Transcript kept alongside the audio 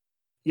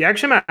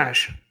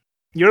Yakshamash,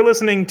 you're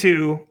listening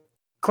to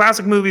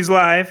Classic Movies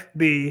Live,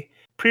 the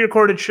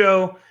pre-recorded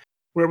show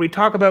where we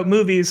talk about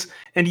movies,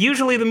 and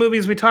usually the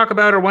movies we talk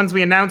about are ones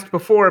we announced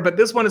before, but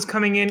this one is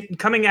coming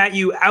at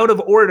you out of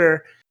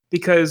order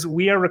because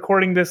we are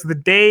recording this the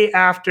day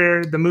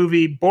after the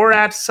movie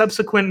Borat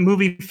subsequent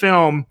movie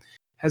film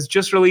has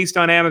just released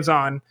on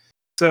Amazon.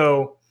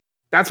 So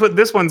that's what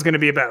this one's going to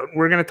be about.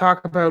 We're going to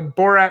talk about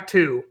Borat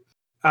 2.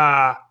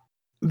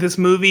 This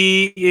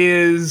movie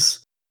is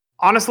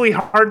honestly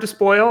hard to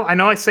spoil. I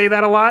know I say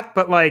that a lot,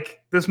 but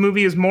like this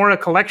movie is more a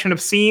collection of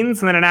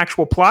scenes than an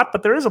actual plot,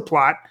 but there is a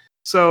plot.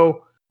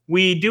 So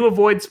we do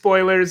avoid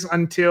spoilers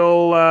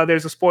until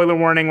there's a spoiler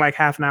warning like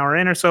half an hour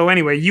in or so.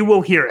 Anyway, you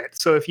will hear it.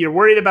 So if you're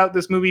worried about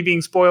this movie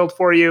being spoiled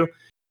for you,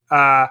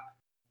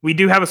 we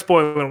do have a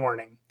spoiler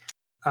warning.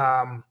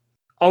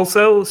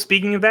 Also,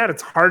 speaking of that,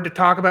 it's hard to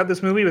talk about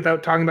this movie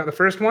without talking about the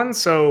first one.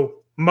 So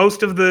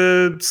most of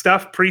the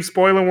stuff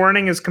pre-spoiler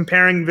warning is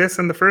comparing this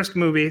and the first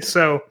movie.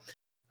 So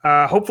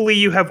hopefully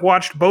you have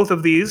watched both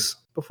of these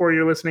before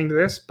you're listening to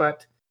this,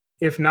 but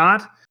if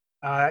not,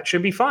 it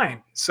should be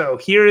fine. So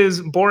here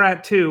is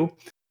Borat 2,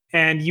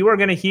 and you are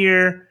going to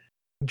hear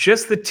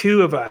just the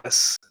two of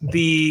us,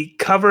 the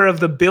cover of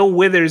the Bill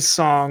Withers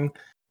song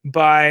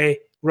by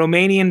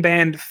Romanian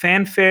band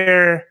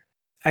Fanfare.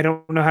 I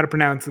don't know how to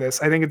pronounce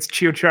this. I think it's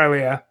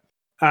Ciocharlia.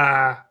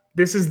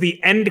 This is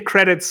the end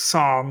credits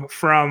song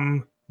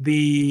from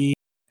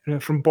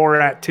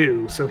Borat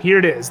 2. So here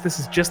it is. This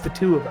is just the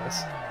two of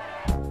us.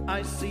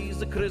 I see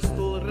the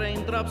crystal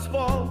raindrops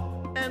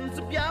fall, and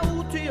the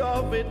beauty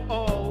of it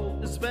all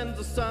is when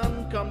the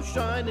sun comes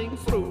shining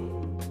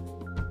through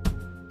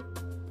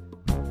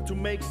to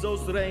make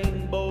those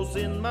rainbows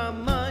in my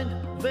mind.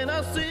 When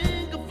I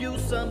think of you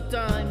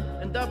sometime,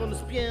 and I wanna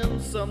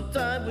spend some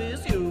time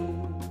with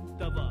you.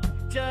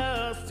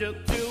 Just the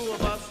two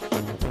of us,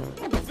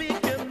 we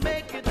can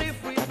make it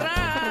if we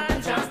try.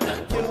 Just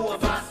the two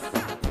of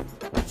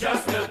us,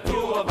 just the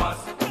two of us.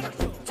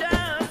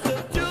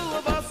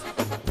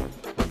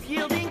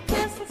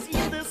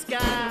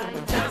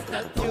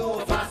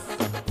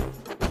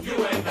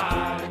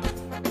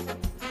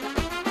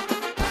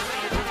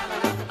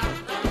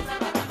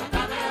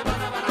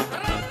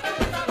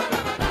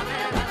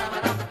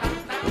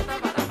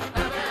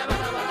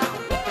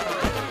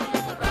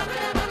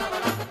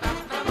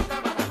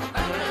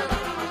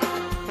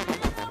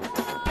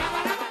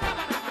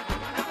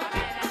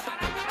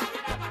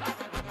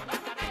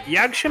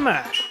 Yag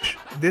Shamash.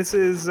 This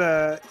is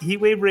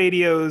Heatwave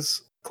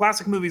Radio's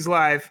Classic Movies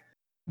Live,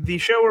 the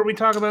show where we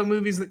talk about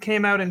movies that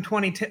came out in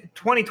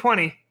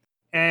 2020.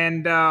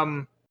 And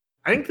I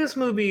think the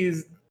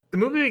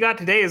movie we got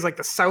today is like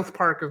the South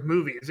Park of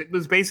movies. It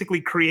was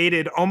basically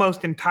created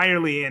almost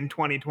entirely in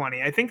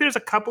 2020. I think there's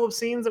a couple of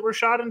scenes that were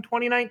shot in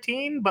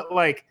 2019, but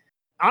like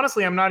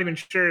honestly, I'm not even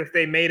sure if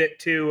they made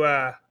it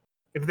into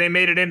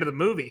the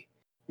movie.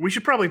 We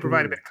should probably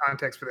provide a bit of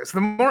context for this.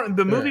 The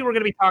movie we're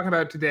going to be talking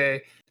about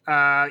today,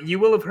 you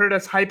will have heard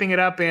us hyping it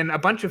up in a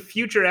bunch of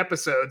future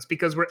episodes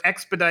because we're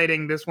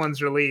expediting this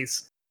one's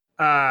release.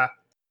 The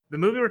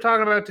movie we're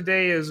talking about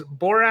today is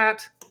Borat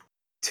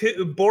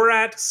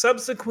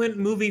subsequent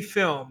movie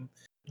film.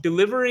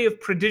 Delivery of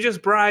prodigious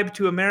bribe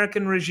to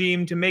American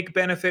regime to make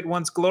benefit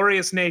once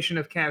glorious nation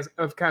of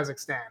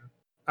Kazakhstan.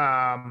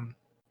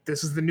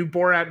 This is the new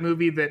Borat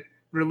movie that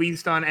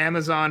released on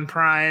Amazon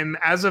Prime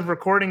as of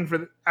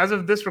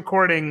this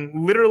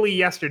recording, literally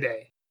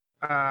yesterday.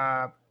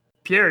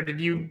 Pierre, did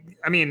you?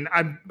 I mean,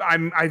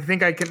 I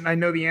think I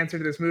know the answer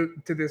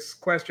to this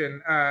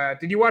question.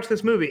 Did you watch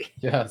this movie?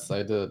 Yes,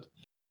 I did.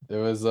 It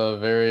was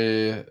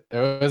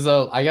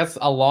I guess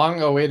a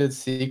long-awaited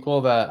sequel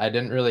that I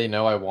didn't really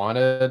know I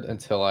wanted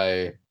until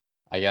I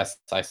guess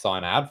I saw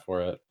an ad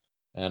for it,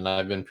 and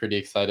I've been pretty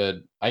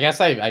excited. I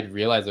guess I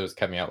realized it was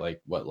coming out like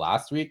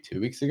last week,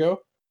 2 weeks ago.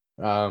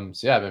 So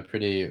yeah,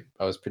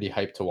 I was pretty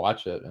hyped to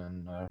watch it,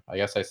 and I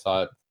guess I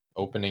saw it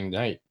opening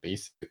night,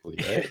 basically,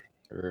 right?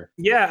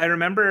 Yeah, I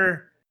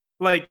remember,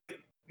 like,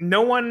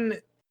 no one,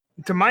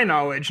 to my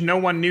knowledge, no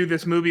one knew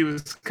this movie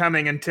was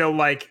coming until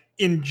like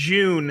in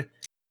June.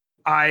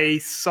 I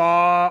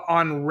saw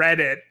on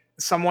Reddit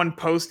someone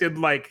posted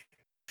like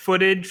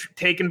footage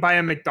taken by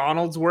a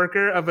McDonald's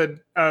worker of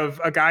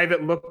a guy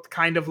that looked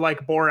kind of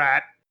like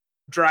Borat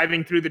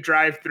driving through the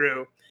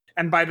drive-thru,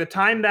 and by the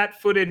time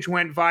that footage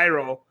went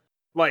viral,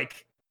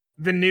 like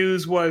the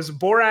news was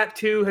Borat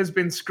 2 has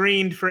been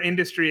screened for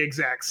industry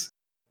execs,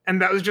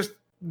 and that was just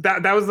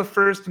that was the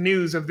first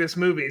news of this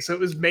movie. So it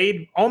was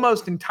made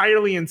almost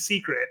entirely in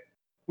secret,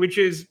 which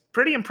is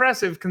pretty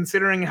impressive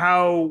considering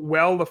how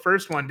well the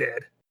first one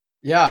did.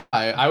 Yeah,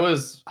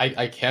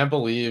 I can't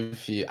believe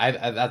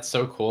that's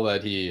so cool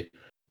that he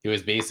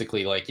was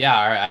basically like,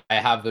 yeah, I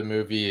have the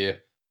movie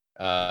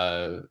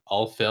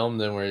all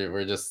filmed and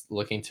we're just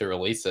looking to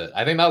release it.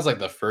 I think that was like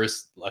the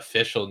first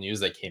official news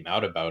that came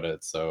out about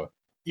it. So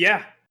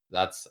yeah,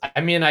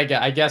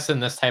 I guess in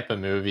this type of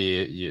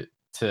movie,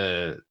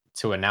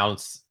 to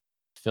announce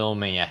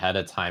filming ahead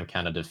of time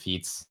kind of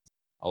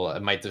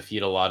it might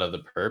defeat a lot of the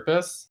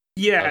purpose.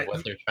 Yeah,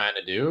 what they're trying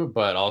to do,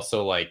 but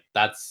also like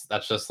that's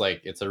just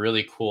like it's a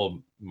really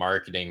cool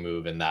marketing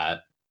move in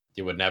that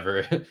you would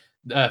never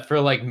for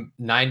like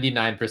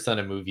 99%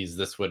 of movies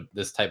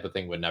this type of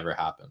thing would never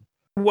happen.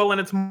 well, and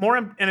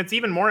it's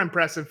even more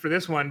impressive for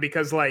this one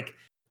because like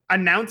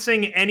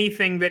announcing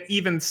anything that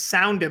even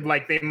sounded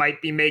like they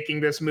might be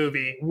making this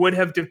movie would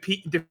have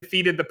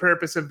defeated the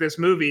purpose of this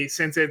movie,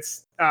 since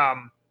it's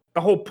the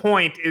whole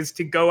point is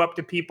to go up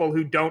to people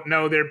who don't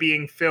know they're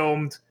being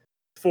filmed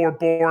for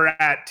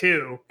Borat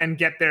 2 and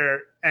get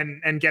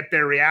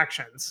their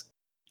reactions.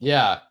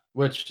 Yeah,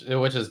 which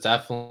is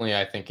definitely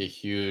I think a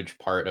huge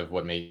part of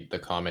what made the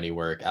comedy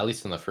work, at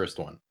least in the first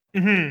one.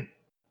 Yeah,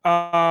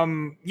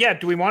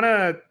 do we want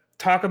to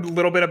talk a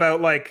little bit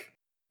about like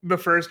the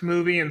first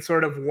movie and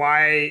sort of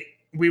why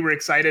we were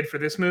excited for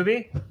this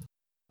movie?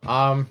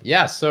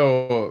 Yeah,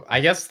 so I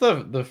guess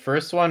the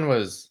first one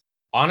was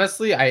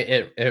honestly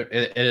it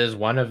is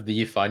one of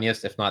the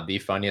funniest, if not the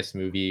funniest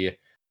movie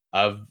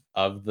of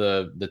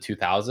the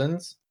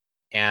 2000s,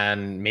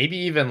 and maybe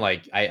even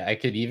like I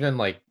could even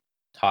like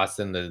toss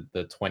in the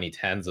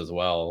 2010s as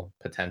well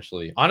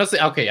potentially. Honestly,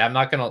 okay, I'm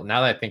not gonna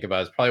now that I think about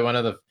it, it's probably one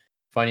of the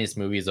funniest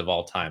movies of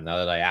all time. Now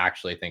that I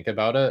actually think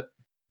about it,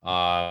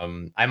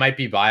 I might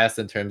be biased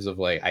in terms of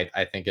like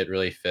I think it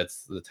really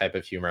fits the type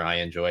of humor I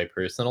enjoy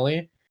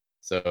personally.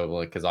 So,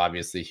 like, because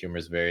obviously humor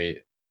is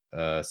very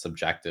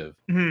subjective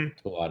Mhm.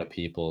 to a lot of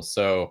people.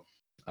 So,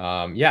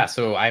 yeah.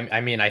 So,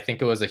 I mean, I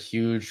think it was a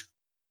huge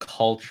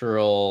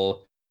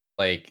cultural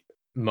like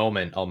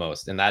moment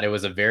almost, in that it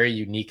was a very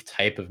unique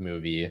type of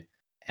movie,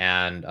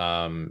 and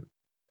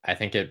I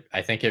think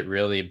it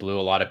really blew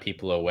a lot of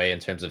people away in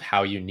terms of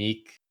how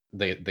unique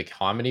the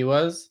comedy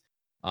was.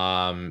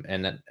 And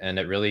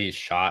it really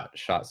shot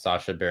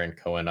Sacha Baron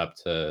Cohen up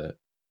to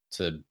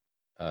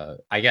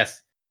I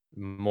guess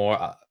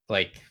more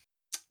like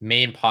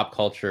main pop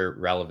culture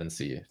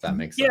relevancy, if that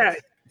makes Yeah,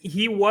 sense.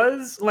 he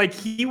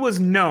was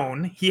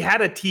known. He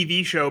had a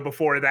TV show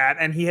before that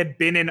and he had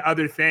been in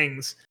other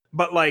things,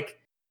 but like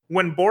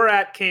when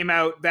Borat came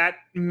out, that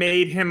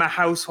made him a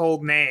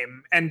household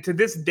name. And to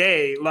this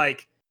day,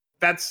 like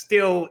that's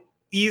still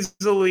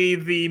easily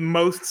the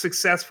most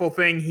successful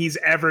thing he's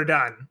ever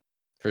done.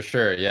 For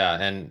sure, yeah.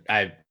 And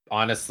I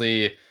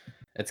honestly,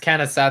 it's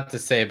kind of sad to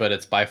say, but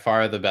it's by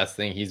far the best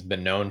thing he's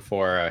been known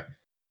for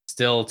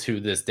still to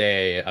this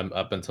day,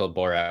 up until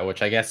Borat,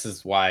 which I guess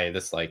is why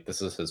this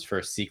is his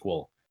first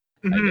sequel,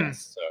 I Mhm.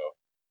 guess.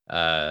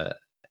 So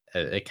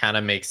it kind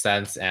of makes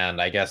sense.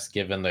 And I guess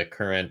given the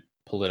current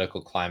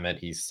political climate,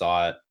 he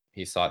saw it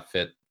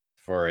fit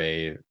for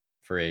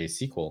a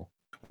sequel,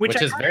 Which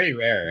which is very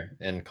rare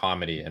in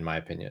comedy, in my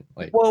opinion.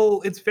 Like,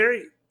 well, it's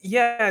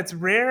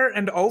rare,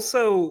 and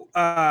also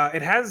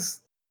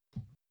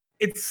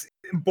it's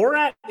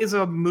Borat is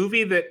a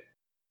movie that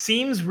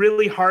seems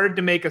really hard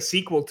to make a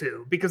sequel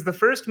to, because the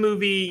first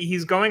movie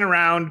he's going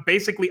around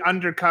basically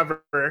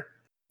undercover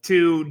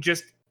to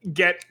just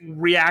get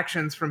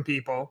reactions from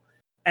people.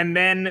 And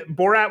then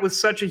Borat was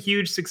such a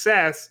huge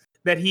success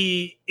that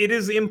it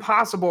is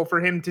impossible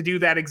for him to do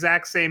that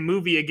exact same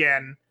movie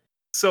again.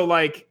 So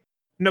like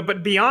no,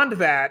 but beyond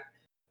that,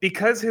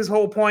 because his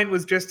whole point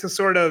was just to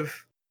sort of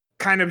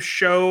kind of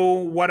show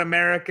what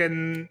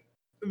Americans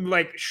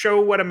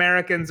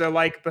are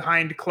like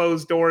behind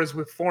closed doors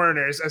with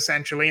foreigners,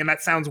 essentially. And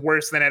that sounds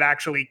worse than it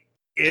actually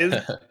is,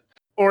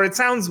 or it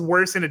sounds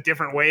worse in a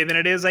different way than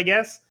it is, I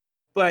guess.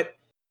 But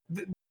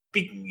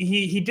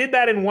he did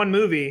that in one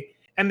movie,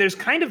 and there's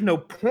kind of no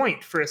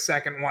point for a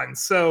second one.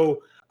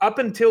 So up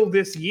until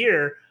this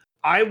year,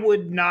 I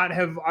wouldn't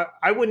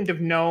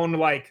have known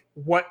like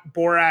what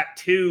Borat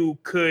 2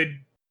 could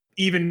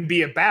even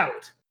be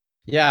about.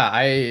 yeah,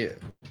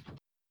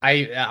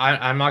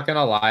 I'm not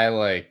gonna lie,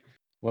 like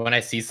when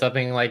I see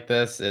something like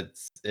this, it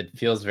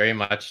feels very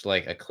much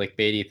like a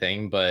clickbaity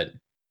thing, but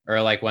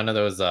or like one of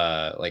those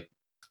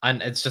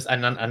it's just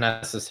an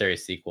unnecessary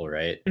sequel,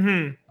 right?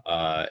 Mhm.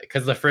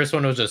 Because the first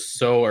one was just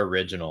so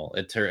original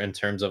in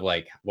terms of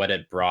like what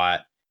it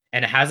brought,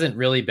 and it hasn't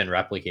really been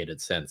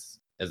replicated since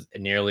as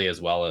nearly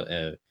as well,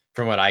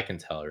 from what I can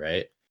tell,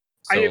 right?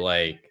 I So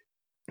like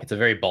it's a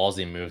very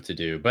ballsy move to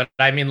do. But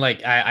I mean,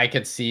 like I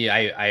could see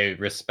I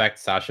respect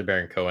Sacha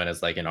Baron Cohen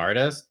as like an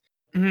artist.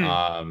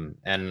 mhm.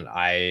 And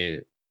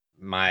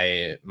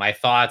my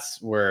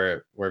thoughts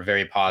were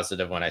very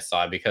positive when I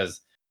saw it,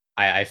 because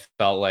I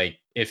felt like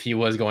if he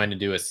was going to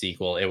do a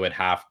sequel, it would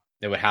have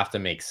to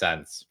make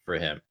sense for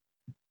him.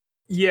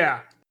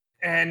 Yeah.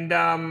 And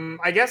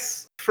I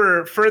guess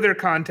for further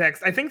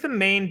context, I think the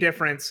main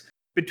difference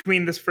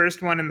between this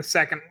first one and the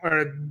second,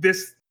 or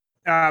this,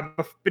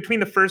 between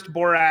the first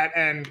Borat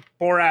and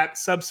Borat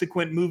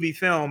subsequent movie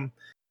film,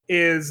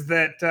 is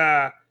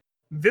that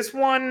this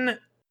one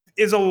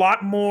is a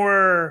lot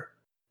more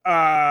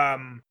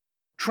um,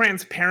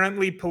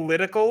 transparently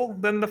political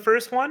than the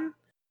first one.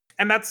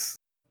 And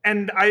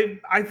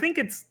I think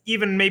it's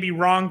even maybe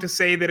wrong to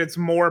say that it's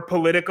more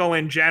political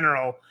in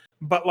general,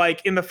 but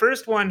like in the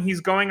first one he's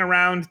going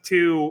around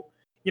to,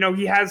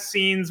 he has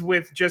scenes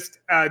with just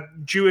a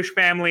Jewish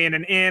family in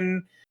an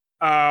inn.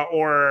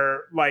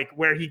 or like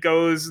where he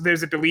goes.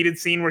 There's a deleted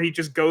scene where he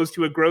just goes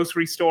to a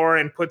grocery store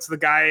and puts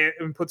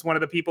one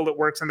of the people that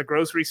works in the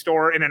grocery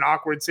store in an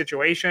awkward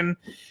situation.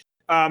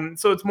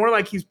 So it's more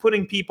like he's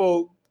putting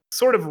people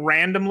sort of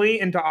randomly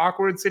into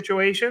awkward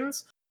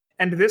situations.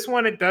 And this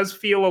one, it does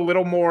feel a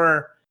little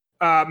more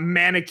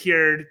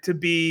manicured to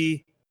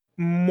be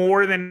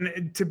more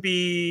than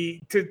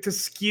to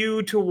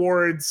skew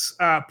towards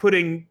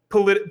putting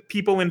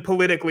people in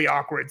politically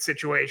awkward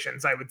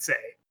situations, I would say.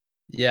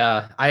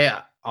 Yeah,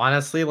 I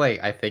honestly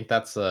like. I think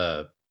that's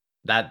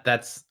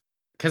that's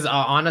because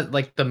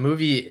like the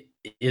movie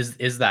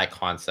is that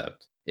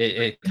concept.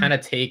 It kind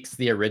of takes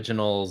the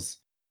original's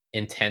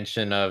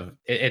intention of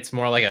it's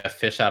more like a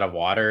fish out of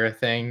water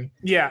thing,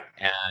 Yeah,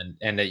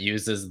 and it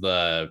uses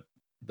the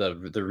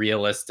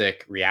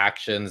realistic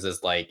reactions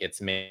as like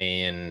its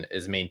main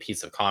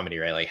piece of comedy,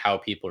 right? Like how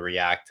people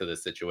react to the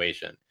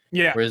situation.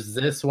 yeah. Whereas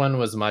this one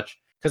was much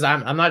because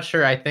I'm not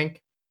sure. I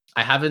think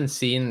I haven't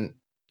seen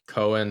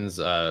Cohen's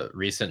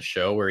recent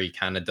show where he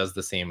kind of does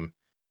the same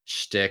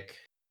shtick,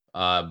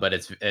 but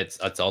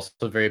it's also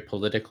very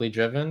politically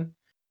driven.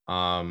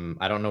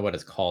 I don't know what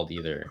it's called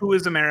either. Who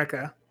is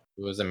America?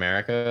 It was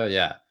America,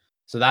 yeah.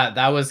 So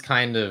that was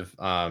kind of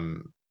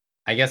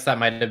I guess that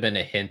might have been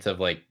a hint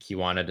of like he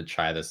wanted to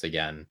try this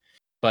again.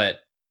 But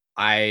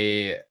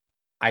I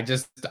I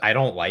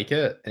don't like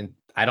it, and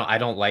I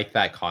don't like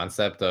that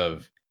concept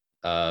of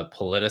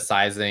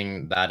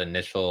politicizing the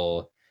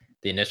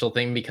initial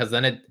thing, because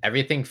then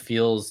everything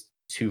feels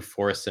too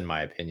forced in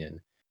my opinion.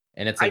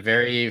 And it's a I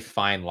very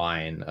fine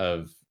line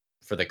of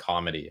for the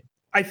comedy.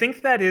 I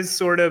think that is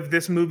sort of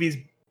this movie's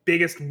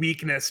biggest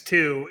weakness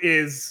too,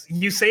 is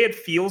you say it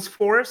feels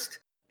forced,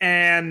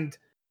 and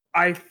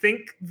I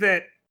think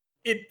that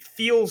it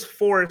feels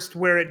forced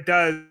where it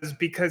does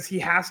because he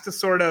has to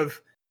sort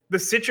of the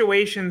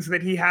situations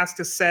that he has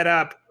to set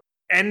up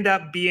end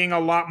up being a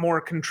lot more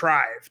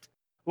contrived.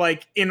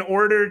 Like in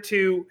order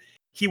to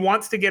he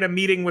wants to get a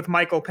meeting with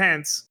Michael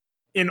Pence.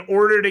 In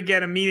order to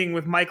get a meeting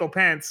with Michael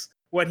Pence,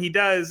 what he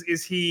does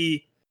is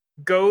he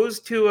goes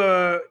to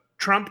a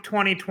Trump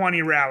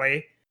 2020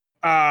 rally,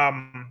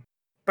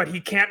 but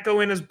he can't go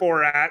in as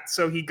Borat,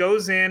 so he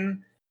goes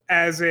in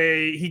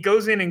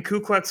in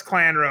Ku Klux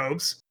Klan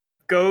robes,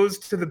 goes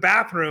to the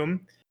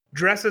bathroom,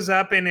 dresses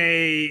up in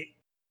a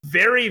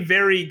very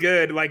very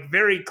good, like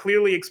very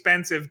clearly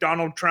expensive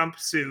Donald Trump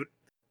suit,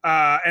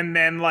 and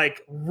then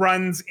like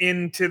runs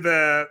into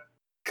the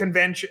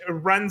convention,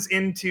 runs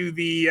into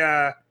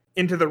the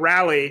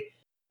rally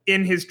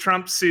in his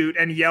Trump suit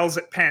and yells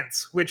at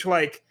Pence, which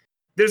like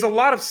there's a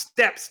lot of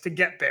steps to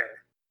get there.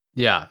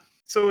 Yeah.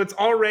 So it's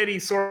already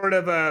sort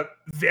of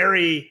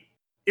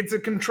it's a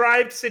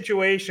contrived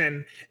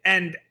situation.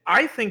 And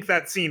I think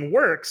that scene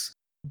works,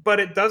 but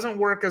it doesn't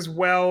work as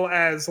well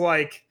as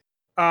like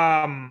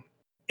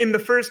in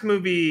the first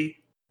movie.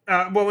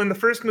 In the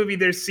first movie,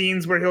 there's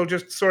scenes where he'll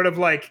just sort of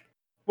like,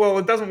 well,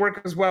 it doesn't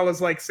work as well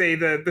as like, say,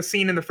 the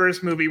scene in the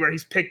first movie where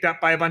he's picked up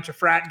by a bunch of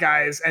frat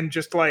guys and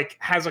just like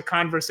has a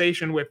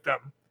conversation with them,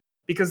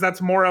 because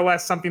that's more or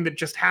less something that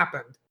just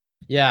happened.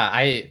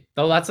 Yeah,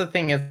 though that's the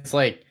thing. It's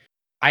like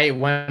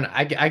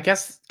I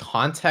guess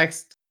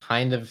context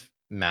kind of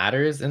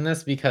matters in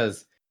this,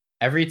 because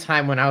every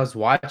time when I was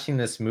watching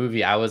this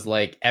movie, I was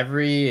like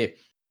every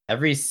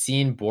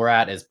scene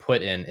Borat is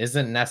put in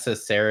isn't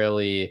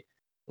necessarily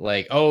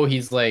like, oh,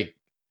 he's like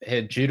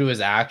due to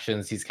his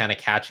actions, he's kind of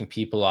catching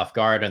people off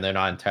guard and they're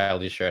not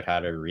entirely sure how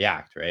to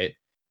react, right?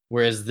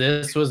 Whereas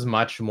this was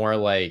much more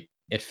like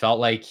it felt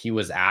like he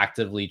was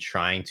actively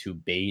trying to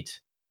bait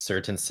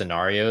certain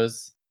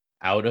scenarios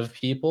out of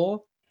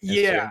people and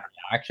Yeah. certain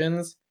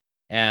actions.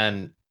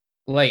 And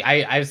like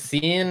I've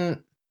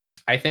seen,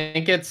 I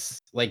think it's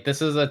like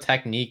this is a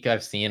technique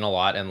I've seen a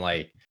lot in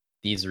like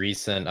these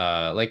recent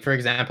like for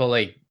example,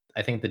 like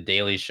I think the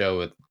Daily Show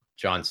with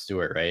Jon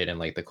Stewart, right? And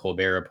like the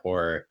Colbert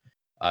Report,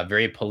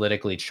 very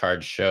politically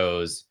charged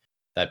shows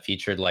that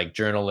featured like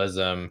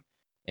journalism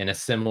in a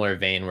similar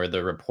vein, where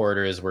the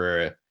reporters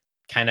were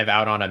kind of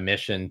out on a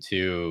mission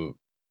to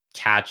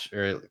catch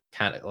or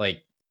kind of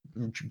like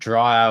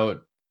draw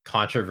out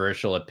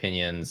controversial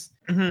opinions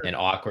Mm-hmm. and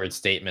awkward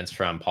statements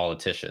from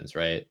politicians,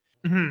 right?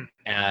 Mm-hmm.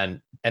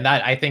 And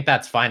that, I think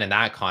that's fine in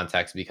that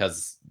context,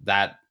 because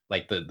that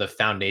like the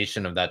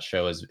foundation of that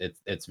show is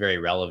it's very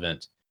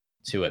relevant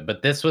to it.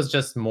 But this was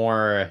just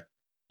more,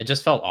 it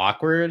just felt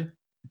awkward.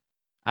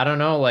 I don't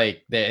know,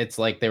 like it's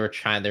like they're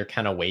kind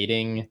of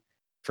waiting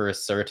for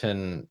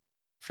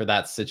for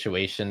that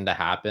situation to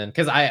happen.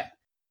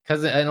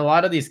 Because in a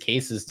lot of these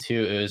cases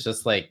too, it was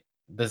just like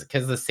this,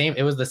 because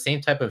it was the same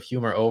type of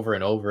humor over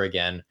and over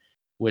again,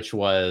 which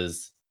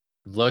was,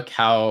 look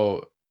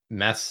how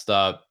messed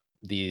up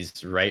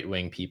these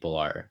right-wing people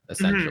are,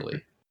 essentially.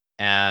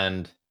 Mm-hmm.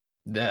 And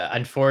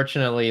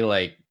unfortunately,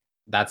 like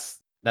that's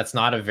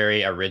not a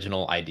very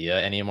original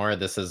idea anymore.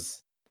 This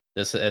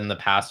in the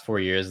past 4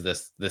 years,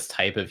 this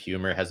type of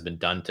humor has been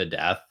done to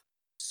death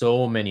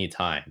so many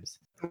times.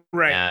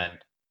 Right.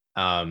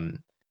 And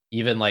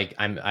even like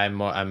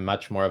I'm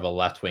much more of a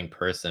left-wing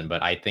person,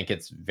 but I think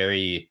it's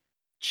very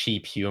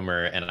cheap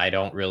humor, and I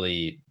don't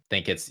really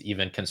think it's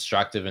even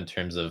constructive in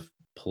terms of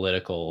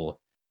political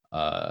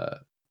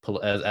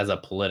as a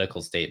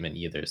political statement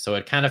either. So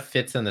it kind of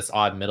fits in this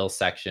odd middle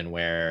section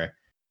where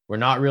we're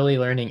not really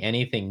learning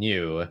anything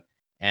new,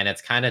 and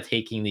it's kind of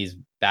taking these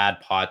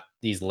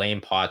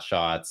lame pot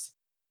shots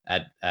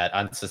at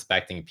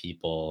unsuspecting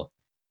people,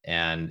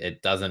 and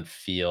it doesn't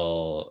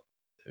feel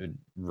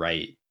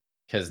right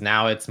because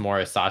now it's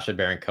more Sacha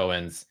Baron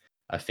Cohen's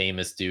a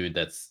famous dude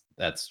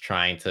that's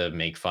trying to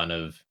make fun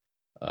of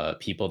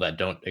people that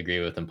don't agree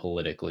with him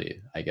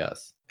politically, I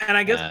guess. And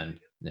I guess And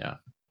yeah,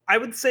 I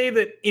would say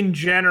that in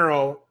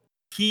general,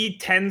 he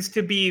tends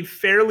to be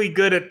fairly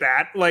good at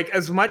that. Like,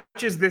 as much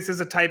as this is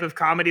a type of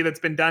comedy that's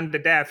been done to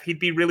death, he'd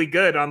be really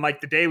good on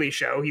like The Daily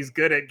Show. He's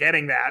good at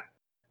getting that.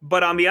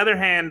 But on the other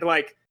hand,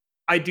 like,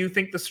 I do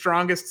think the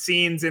strongest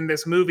scenes in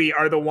this movie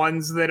are the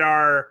ones that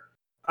are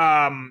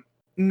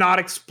not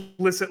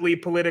explicitly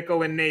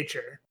political in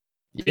nature.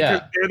 Because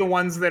yeah, they're the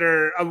ones that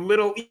are a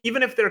little,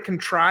 even if they're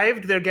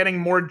contrived, they're getting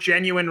more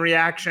genuine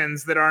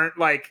reactions that aren't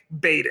like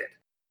baited.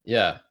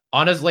 yeah.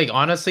 Honestly,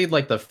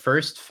 like the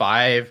first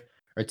 5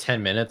 or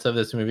 10 minutes of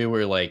this movie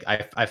were like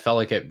I felt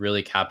like it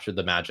really captured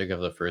the magic of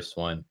the first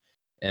one.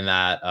 And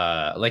that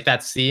like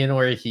that scene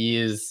where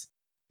he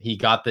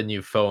got the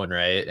new phone,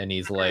 right? And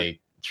he's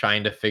like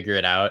trying to figure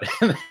it out,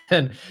 and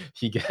then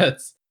he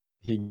gets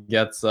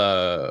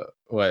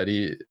what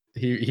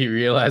he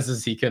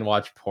realizes he can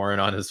watch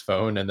porn on his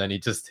phone, and then he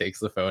just takes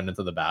the phone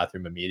into the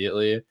bathroom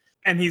immediately.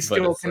 And he's But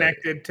still it's like,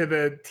 connected to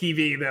the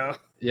TV, though.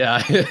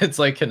 yeah, it's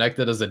like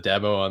connected as a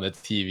demo on the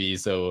TV,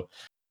 so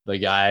the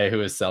guy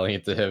who is selling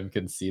it to him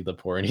can see the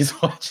porn he's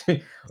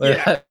watching.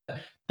 Like,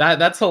 Yeah.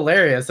 that's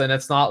hilarious, and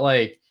it's not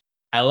like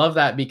I love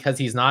that because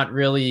he's not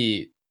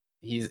really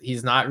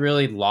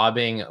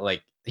lobbing,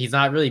 like he's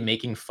not really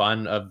making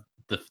fun of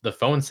the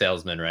phone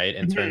salesman, right?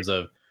 In Mhm. terms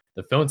of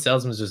the phone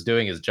salesman's just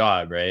doing his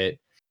job, right?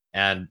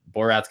 And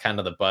Borat's kind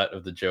of the butt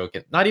of the joke,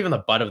 and not even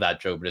the butt of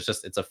that joke, but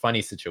it's a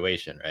funny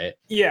situation, right?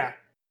 Yeah.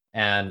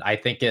 And I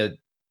think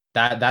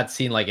that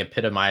scene like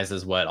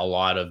epitomizes what a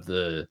lot of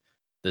the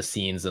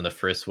scenes in the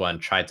first one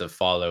tried to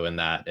follow, in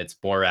that it's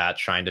Borat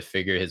trying to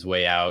figure his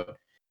way out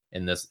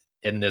in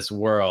this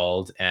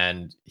world,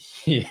 and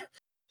he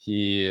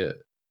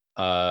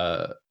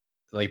uh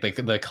like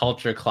the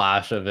culture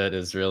clash of it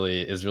is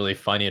really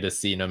funny to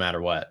see no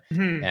matter what.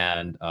 Mhm.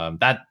 And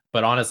that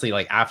but honestly,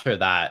 like after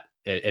that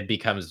it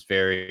becomes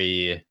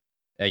very,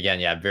 again,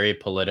 yeah, very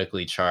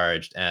politically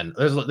charged, and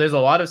there's a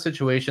lot of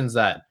situations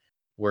that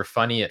were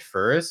funny at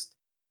first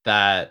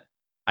that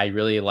I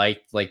really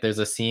liked. Like there's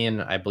a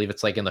scene, I believe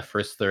it's like in the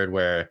first third,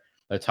 where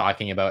they're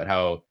talking about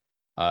how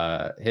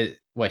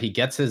he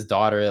gets his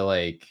daughter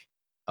like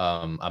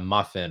a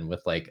muffin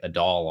with like a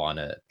doll on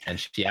it, and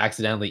she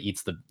accidentally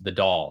eats the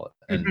doll,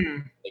 and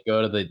Mhm. they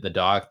go to the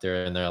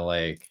doctor, and they're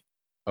like,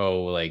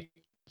 oh, like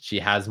she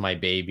has my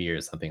baby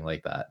or something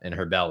like that in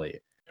her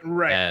belly.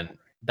 Right. And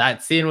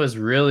that scene was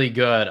really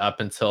good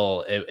up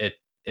until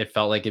it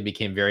felt like it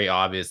became very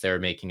obvious they were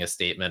making a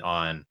statement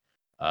on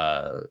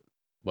uh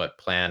the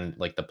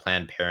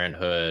Planned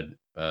Parenthood.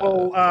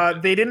 Well,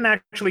 they didn't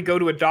actually go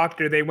to a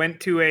doctor. They went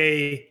to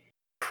a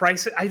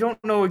crisis. I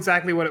don't know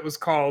exactly what it was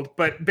called,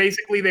 but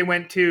basically they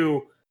went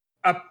to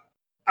a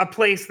a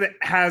place that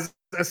has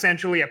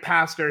essentially a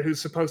pastor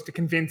who's supposed to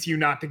convince you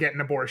not to get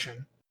an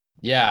abortion.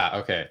 Yeah,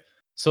 okay.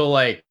 So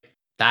like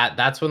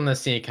that's when the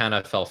scene kind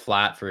of fell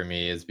flat for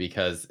me, is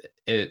because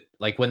it,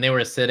 like when they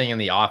were sitting in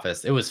the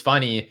office, it was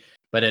funny,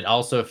 but it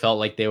also felt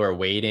like they were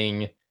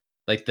waiting,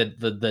 like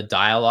the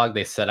dialogue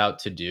they set out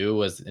to do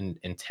was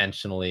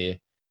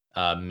intentionally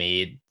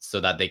made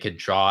so that they could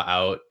draw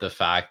out the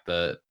fact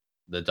that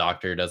the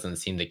doctor doesn't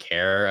seem to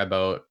care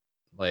about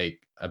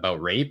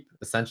rape,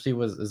 essentially,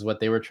 is what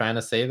they were trying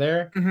to say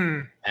there.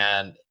 Mhm.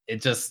 And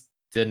it just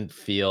didn't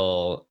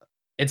feel,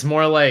 it's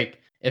more like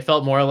it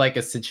felt more like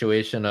a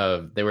situation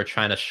of they were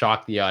trying to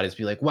shock the audience,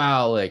 be like,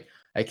 wow, like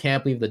I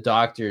can't believe the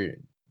doctor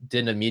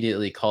didn't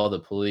immediately call the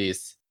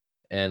police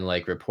and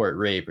like report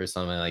rape or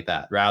something like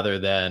that, rather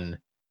than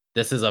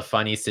this is a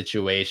funny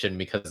situation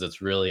because it's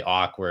really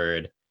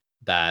awkward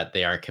that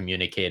they aren't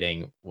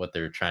communicating what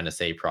they're trying to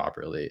say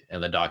properly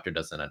and the doctor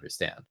doesn't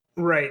understand.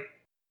 Right.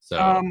 So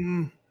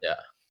Um, yeah.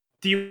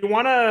 do you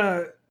want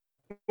to?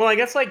 Well, I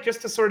guess like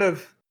just to sort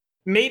of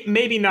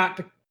maybe not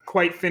to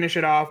quite finish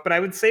it off, but I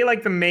would say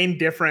like the main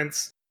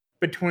difference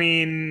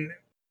between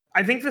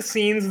I think the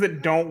scenes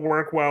that don't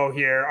work well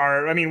here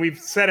are, I mean, we've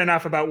said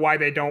enough about why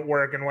they don't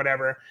work and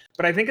whatever,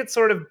 but I think it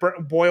sort of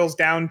boils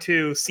down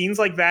to scenes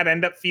like that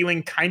end up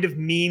feeling kind of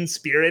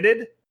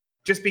mean-spirited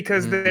just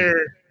because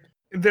Mhm.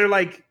 they're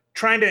like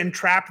trying to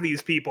entrap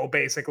these people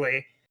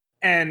basically.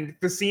 And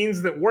the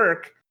scenes that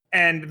work,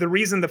 and the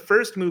reason the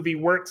first movie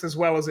works as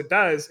well as it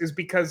does is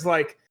because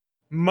like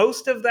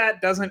most of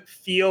that doesn't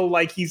feel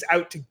like he's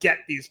out to get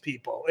these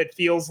people. It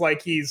feels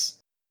like he's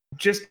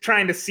just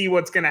trying to see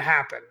what's going to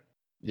happen.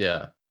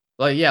 Yeah.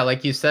 Like, yeah,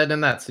 like you said,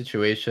 in that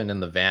situation in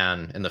the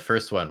van in the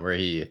first one where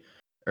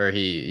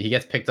he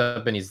gets picked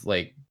up and he's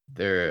like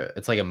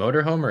it's like a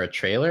motorhome or a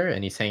trailer,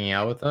 and he's hanging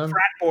out with them.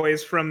 Frat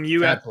boys from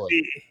Frat boys.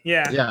 UFC.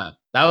 Yeah. Yeah,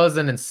 that was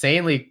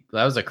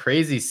a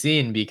crazy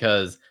scene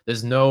because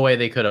there's no way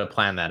they could have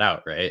planned that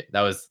out, right?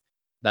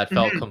 That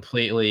felt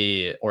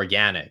completely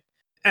organic.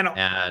 And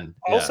And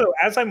also,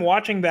 as I'm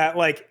watching that,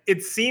 like,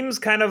 it seems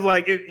kind of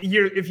like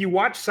if you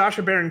watch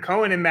Sacha Baron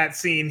Cohen in that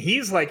scene,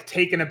 he's like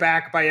taken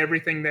aback by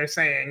everything they're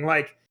saying.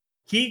 Like,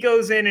 he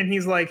goes in and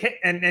he's like, hey,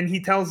 and he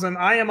tells them,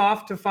 "I am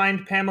off to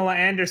find Pamela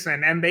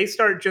Anderson," and they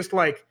start just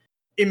like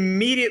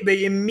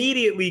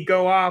immediately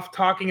go off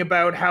talking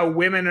about how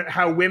women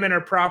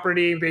are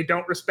property, they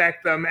don't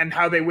respect them, and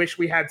how they wish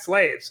we had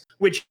slaves,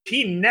 which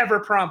he never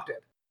prompted.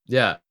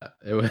 Yeah,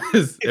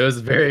 it was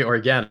very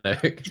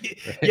organic.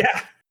 Right?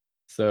 Yeah.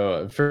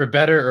 So for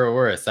better or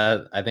worse,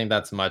 I think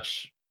that's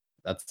much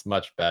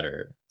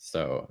better.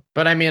 So,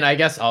 but I mean, I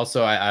guess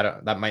also I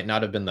don't, that might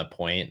not have been the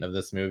point of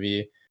this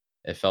movie.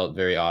 It felt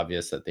very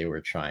obvious that they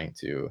were trying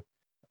to,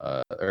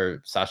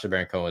 or Sacha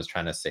Baron Cohen was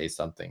trying to say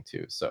something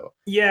too. So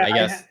yeah, I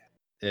guess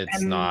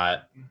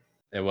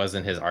it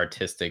wasn't his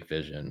artistic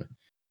vision.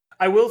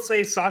 I will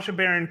say Sacha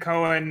Baron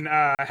Cohen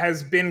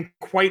has been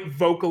quite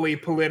vocally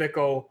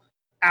political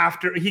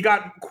after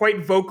Borat.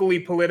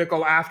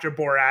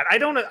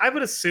 I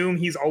would assume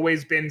he's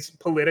always been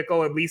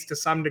political, at least to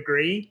some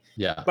degree.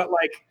 Yeah. But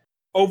like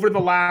over the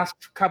last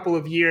couple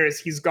of years,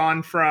 he's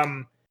gone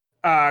from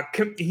like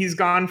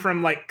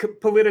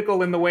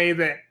political in the way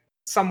that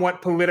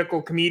somewhat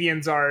political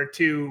comedians are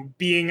to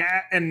being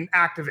an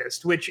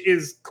activist, which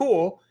is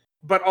cool,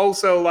 but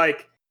also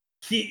like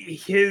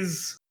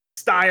his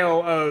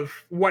style of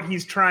what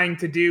he's trying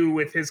to do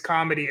with his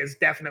comedy is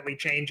definitely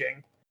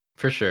changing.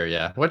 For sure,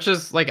 yeah. Which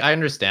is like, I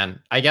understand.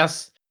 I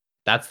guess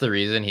that's the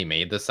reason he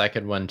made the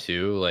second one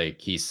too.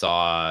 Like he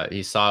saw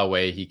a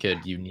way he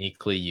could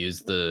uniquely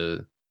use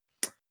the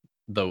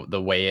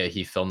way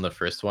he filmed the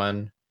first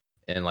one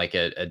in like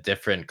a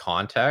different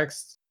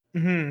context.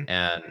 Mm-hmm.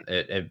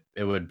 And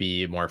it would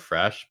be more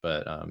fresh.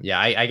 But yeah,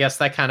 I guess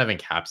that kind of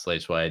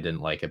encapsulates what I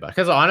didn't like about it.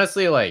 Because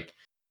honestly, like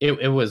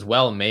it was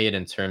well made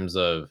in terms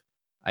of,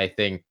 I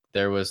think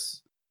there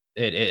was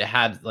it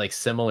had like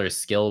similar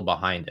skill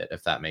behind it,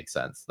 if that makes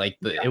sense. Like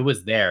it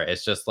was there.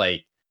 It's just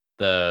like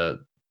the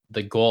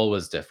goal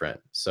was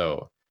different.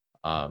 So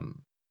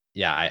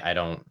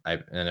yeah,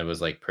 and it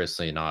was like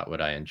personally not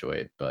what I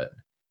enjoyed. But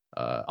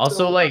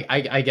also like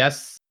I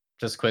guess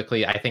just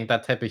quickly, I think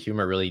that type of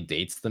humor really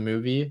dates the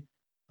movie.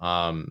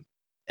 And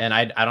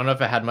I don't know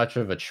if it had much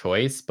of a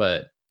choice,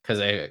 but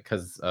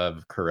because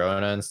of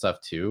Corona and stuff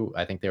too.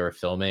 I think they were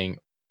filming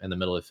in the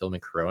middle of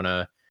filming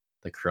Corona.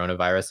 The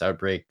coronavirus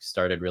outbreak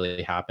started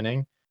really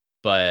happening,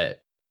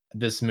 but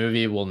this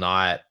movie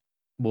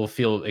will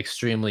feel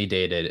extremely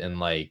dated in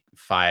like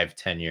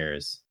 5-10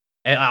 years.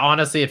 And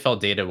honestly, it felt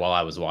dated while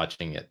I was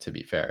watching it, to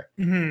be fair.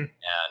 Mm-hmm.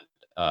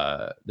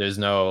 And there's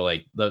no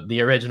like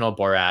the original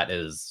Borat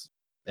is,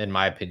 in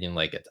my opinion,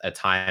 like a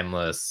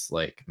timeless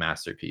like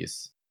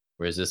masterpiece,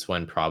 whereas this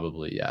one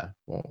probably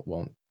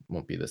won't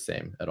be the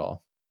same at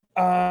all.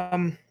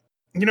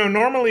 You know,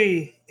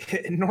 normally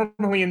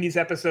in these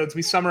episodes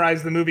we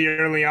summarize the movie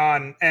early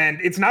on, and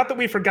it's not that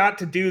we forgot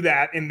to do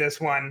that in this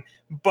one,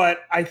 but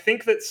I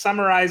think that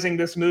summarizing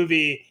this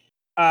movie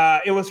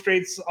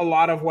illustrates a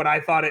lot of what I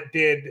thought it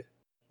did.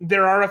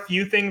 There are a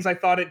few things I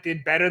thought it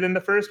did better than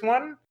the first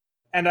one,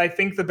 and I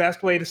think the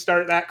best way to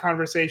start that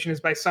conversation is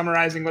by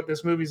summarizing what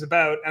this movie's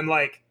about. And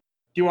like,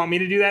 do you want me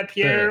to do that,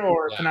 Pierre,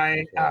 or can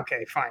I? Sure.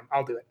 Okay, fine,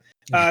 I'll do it.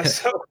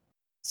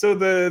 So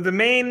the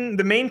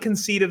main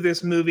conceit of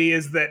this movie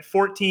is that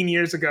 14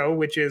 years ago,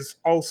 which is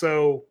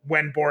also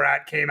when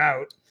Borat came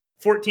out,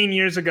 14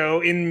 years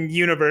ago in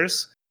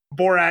universe,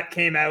 Borat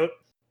came out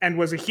and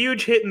was a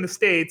huge hit in the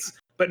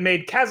States, but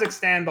made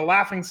Kazakhstan the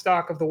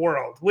laughingstock of the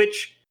world,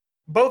 which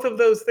both of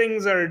those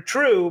things are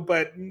true,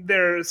 but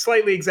they're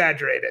slightly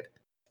exaggerated.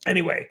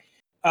 Anyway,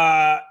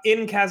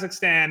 in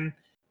Kazakhstan,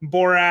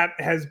 Borat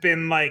has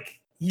been like,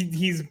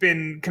 he's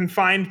been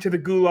confined to the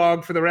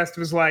gulag for the rest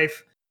of his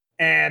life.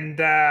 And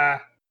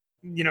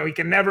you know, he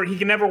can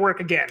never work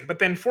again. But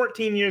then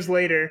 14 years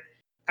later,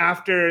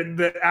 after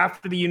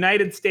the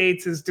United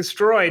States is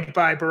destroyed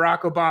by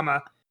Barack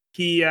Obama,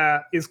 he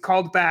is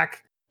called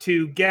back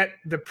to get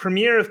the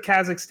premier of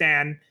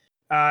Kazakhstan,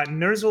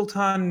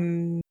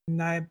 Nursultan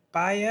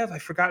Nazarbayev. I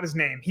forgot his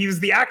name. He was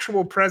the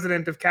actual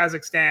president of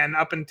Kazakhstan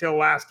up until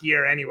last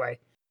year, anyway.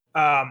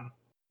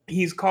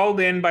 He's called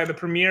in by the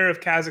premier of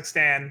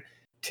Kazakhstan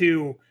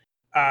to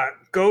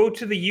go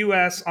to the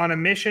U.S. on a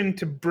mission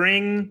to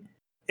bring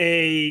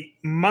a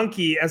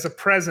monkey as a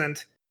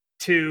present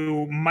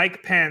to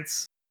Mike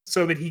Pence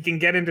so that he can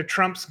get into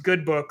Trump's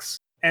good books.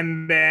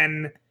 And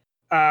then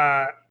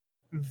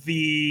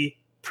the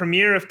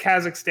premier of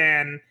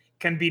Kazakhstan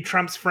can be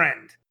Trump's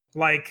friend,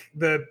 like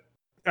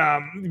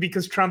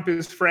because Trump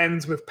is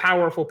friends with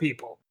powerful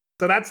people.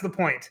 So that's the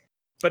point.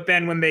 But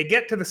then when they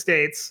get to the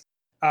States,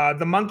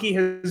 the monkey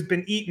has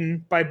been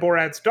eaten by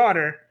Borat's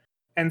daughter.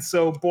 And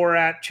so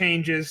Borat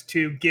changes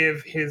to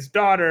give his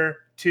daughter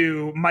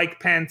to Mike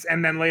Pence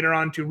and then later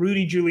on to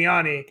Rudy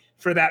Giuliani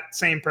for that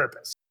same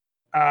purpose.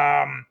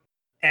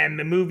 and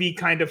the movie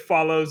kind of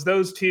follows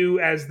those two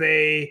as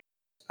they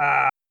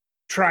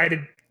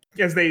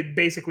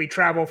basically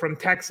travel from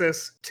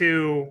Texas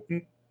to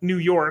New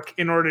York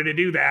in order to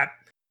do that.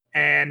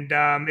 And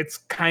it's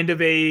kind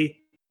of it's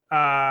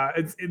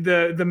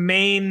the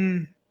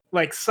main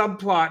like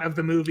subplot of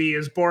the movie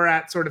is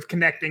Borat sort of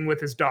connecting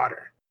with his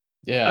daughter.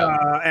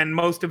 Yeah. And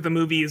most of the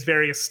movie is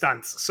various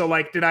stunts. So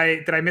like, did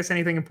I miss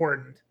anything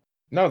important?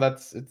 No,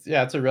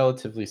 it's a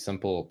relatively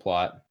simple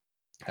plot.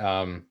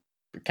 Kind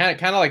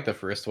of like the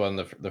first one.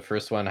 The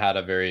first one had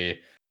a very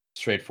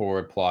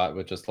straightforward plot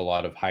with just a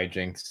lot of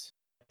hijinks.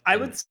 I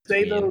would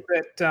say though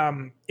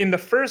that in the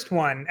first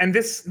one, and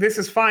this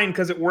is fine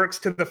because it works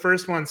to the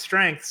first one's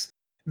strengths.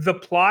 The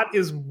plot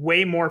is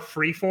way more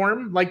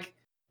freeform. Like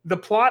the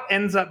plot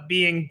ends up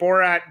being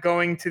Borat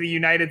going to the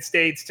United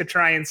States to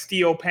try and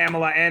steal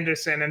Pamela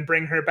Anderson and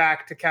bring her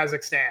back to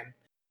Kazakhstan,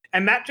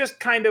 and that just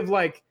kind of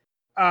like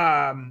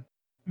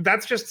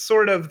that's just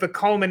sort of the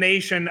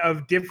culmination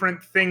of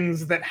different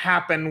things that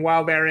happen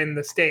while they're in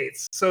the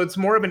States. So it's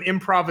more of an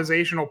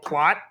improvisational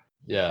plot.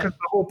 Yeah. Because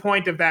the whole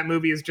point of that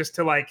movie is just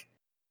to like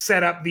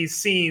set up these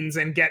scenes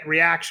and get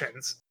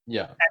reactions.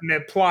 Yeah. And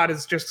the plot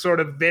is just sort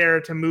of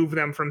there to move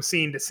them from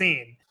scene to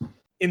scene.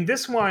 In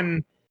this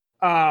one,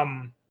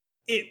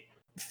 it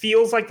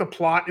feels like the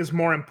plot is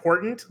more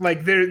important.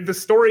 Like the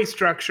story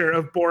structure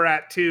of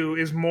Borat 2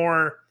 is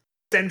more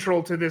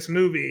central to this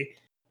movie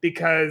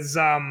because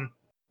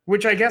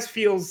which I guess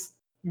feels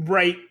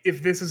right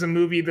if this is a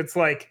movie that's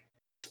like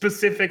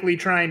specifically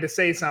trying to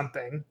say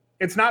something.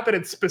 It's not that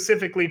it's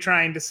specifically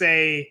trying to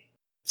say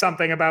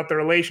something about the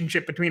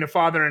relationship between a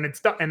father and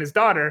his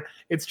daughter.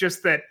 It's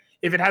just that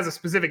if it has a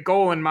specific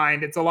goal in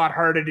mind, it's a lot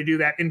harder to do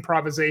that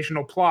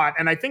improvisational plot.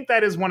 And I think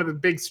that is one of the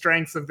big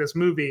strengths of this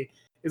movie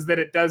is that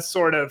it does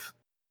sort of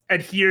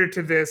adhere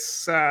to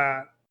this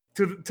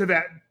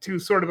to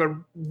sort of a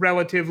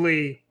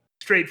relatively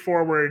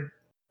straightforward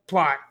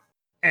plot.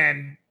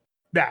 And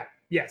that,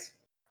 yes.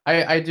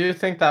 I do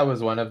think that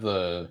was one of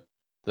the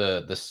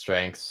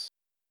strengths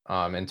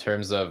in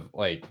terms of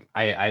like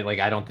I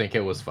don't think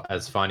it was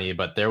as funny,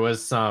 but there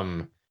was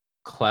some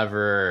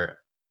clever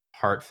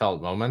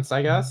heartfelt moments,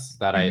 I guess,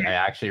 that I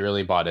actually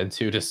really bought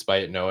into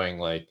despite knowing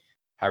like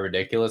how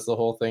ridiculous the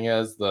whole thing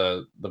is.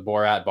 The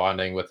Borat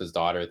bonding with his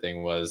daughter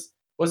thing was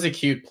a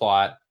cute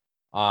plot.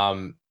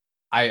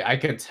 I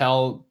could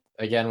tell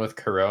again with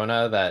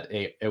Corona that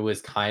it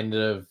was kind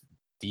of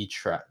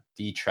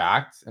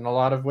detract in a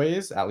lot of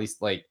ways, at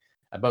least like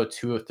about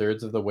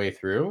 2/3 of the way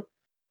through.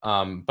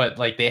 But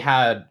like they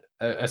had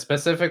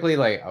specifically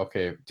like,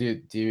 okay,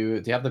 do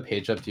you have the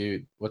page up?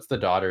 What's the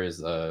daughter's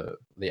the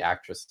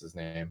actress's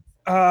name?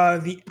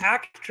 The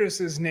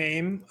actress's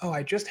name, oh,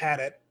 I just had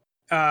it.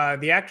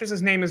 The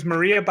actress's name is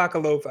Maria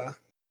Bakalova.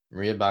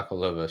 Maria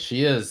Bakalova.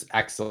 She is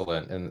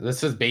excellent, and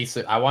this is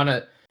basic. I want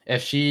to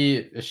if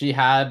she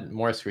had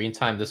more screen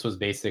time, this was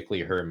basically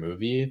her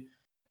movie,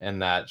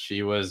 and that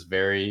she was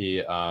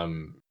very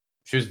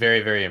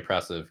very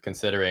impressive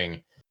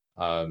considering.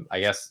 I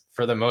guess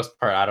for the most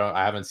part,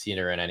 I haven't seen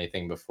her in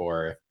anything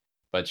before,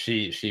 but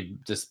she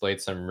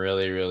displayed some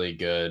really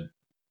good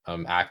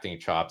acting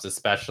chops,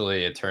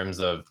 especially in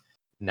terms of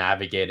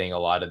navigating a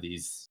lot of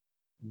these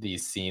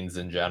scenes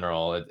in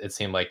general. It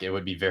seemed like it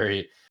would be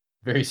very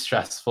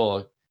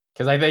stressful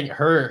because I think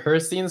her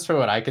scenes, from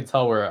what I could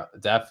tell, were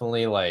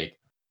definitely like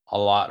a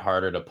lot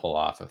harder to pull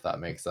off, if that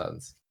makes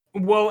sense.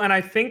 Well, and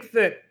I think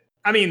that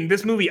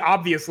this movie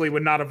obviously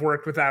would not have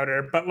worked without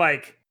her, but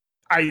like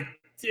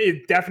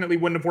it definitely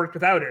wouldn't have worked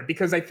without her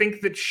because I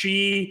think that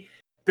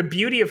the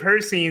beauty of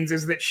her scenes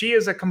is that she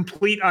is a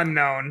complete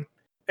unknown,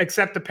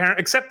 except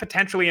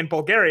potentially in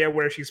Bulgaria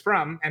where she's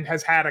from and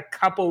has had a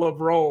couple of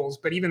roles,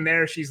 but even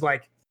there she's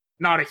like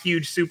not a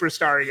huge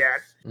superstar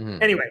yet.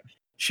 Mm-hmm. Anyway,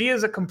 she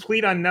is a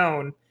complete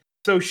unknown,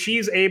 so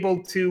she's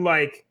able to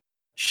like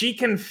she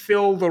can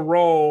fill the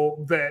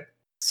role that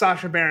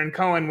Sacha Baron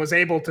Cohen was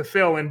able to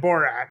fill in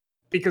Borat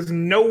because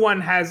no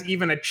one has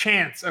even a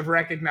chance of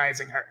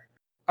recognizing her.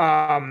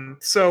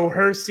 So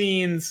her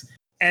scenes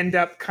end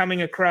up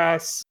coming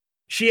across.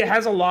 She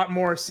has a lot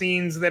more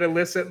scenes that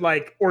elicit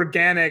like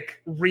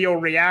organic, real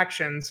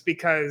reactions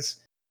because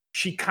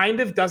she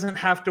kind of doesn't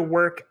have to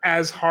work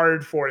as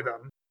hard for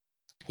them.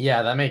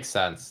 Yeah, that makes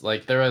sense.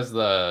 Like there was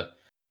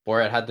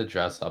Borat had to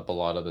dress up a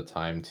lot of the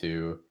time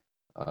too,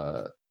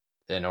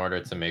 in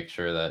order to make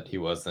sure that he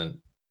wasn't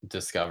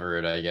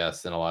discovered, I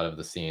guess, in a lot of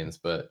the scenes.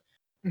 But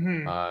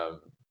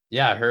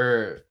yeah,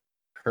 her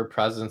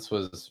presence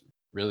was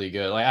really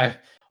good. Like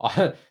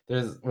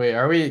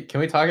can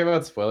we talk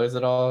about spoilers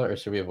at all, or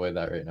should we avoid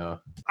that right now?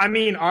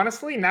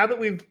 Honestly, now that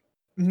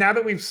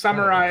we've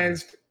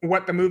summarized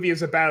what the movie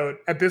is about,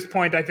 at this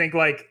point I think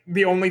like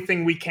the only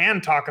thing we can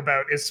talk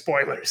about is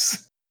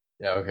spoilers.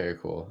 Yeah, okay,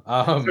 cool.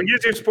 So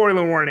here's your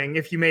spoiler warning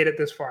if you made it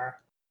this far.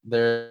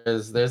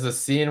 There's a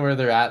scene where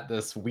they're at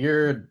this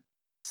weird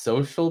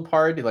social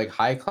party, like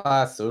high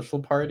class social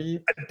party.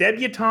 A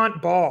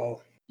debutante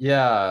ball.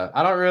 Yeah,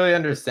 I don't really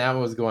understand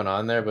what was going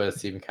on there, but it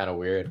seemed kind of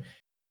weird.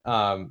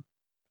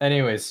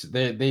 Anyways,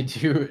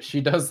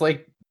 she does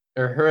like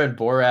her and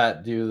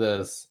Borat do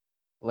this,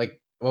 like,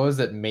 what was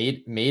it?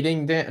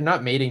 Mating dance?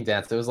 Not mating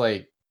dance. It was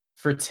like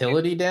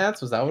fertility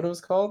dance. Was that what it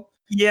was called?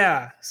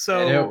 Yeah. And it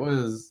So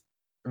was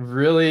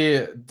really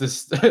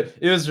it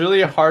was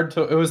really hard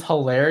to it was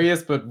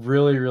hilarious, but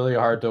really, really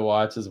hard to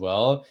watch as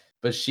well.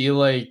 But she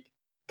like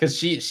because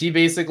she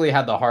basically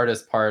had the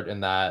hardest part in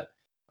that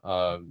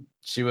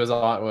she was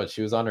on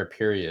she was on her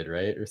period,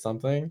 right? Or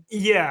something.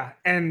 yeah,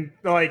 and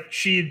like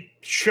she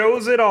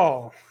shows it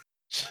all.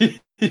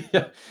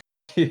 Yeah,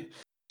 she,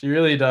 she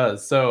really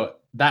does. So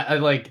that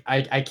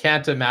I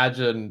can't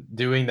imagine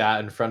doing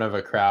that in front of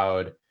a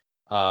crowd.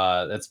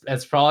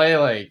 It's probably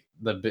like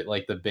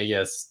the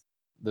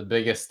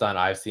biggest stunt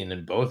I've seen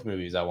in both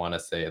movies. I want to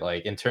say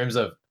like in terms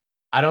of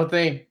I don't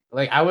think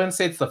like I wouldn't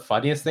say it's the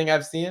funniest thing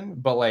I've seen,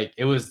 but like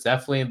it was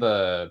definitely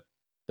the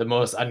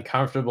most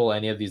uncomfortable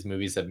any of these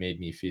movies have made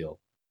me feel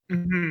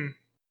Hmm.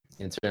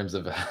 in terms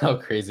of how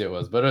crazy it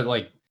was. But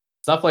like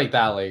stuff like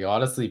that, like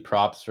honestly,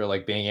 props for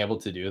like being able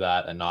to do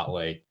that and not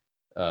like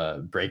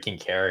breaking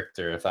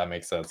character, if that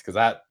makes sense. Because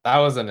that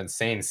was an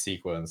insane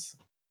sequence.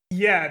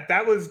 Yeah,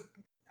 that was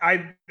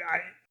I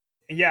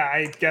yeah,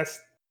 I guess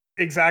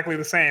exactly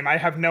the same. I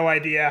have no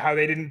idea how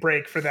they didn't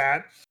break for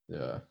that.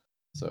 Yeah.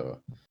 So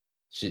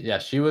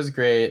she was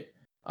great.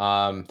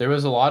 There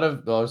was a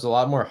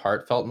lot more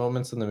heartfelt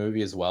moments in the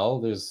movie as well.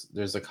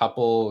 There's a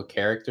couple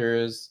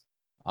characters.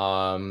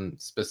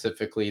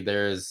 Specifically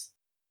there's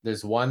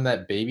one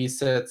that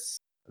babysits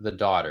the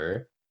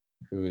daughter,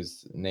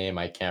 whose name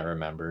I can't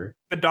remember.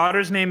 The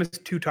daughter's name is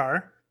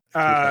Tutar. The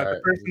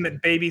Tutar. person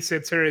that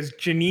babysits her is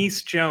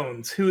Janice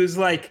Jones, who is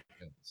like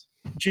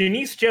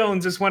Janice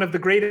Jones is one of the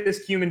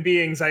greatest human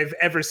beings I've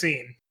ever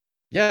seen.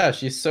 Yeah,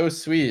 she's so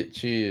sweet.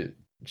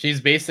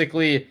 She's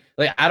basically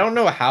like I don't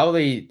know how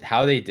they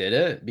did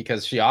it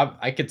because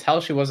I could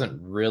tell she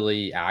wasn't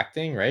really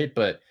acting, right?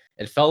 But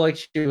it felt like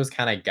she was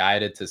kind of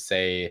guided to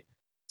say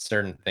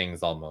certain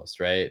things almost,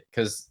 right?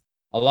 Because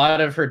a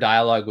lot of her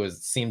dialogue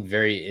seemed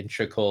very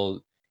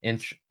integral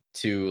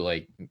into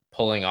like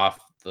pulling off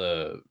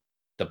the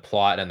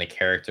plot and the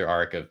character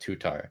arc of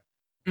Tutar.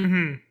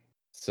 Hmm.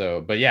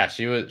 So, but yeah,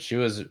 she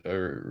was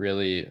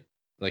really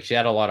like she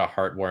had a lot of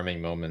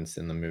heartwarming moments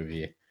in the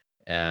movie,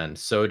 and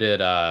so did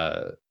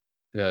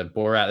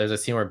Borat. There's a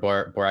scene where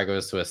Borat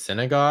goes to a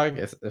synagogue.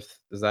 Is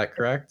that I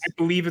correct?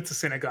 believe it's a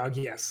synagogue,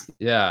 yes.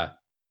 Yeah,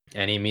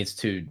 and he meets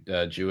two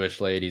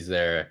Jewish ladies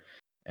there,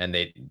 and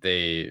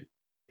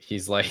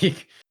he's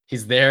like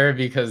he's there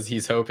because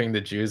he's hoping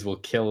the Jews will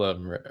kill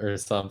him or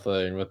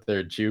something with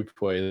their Jew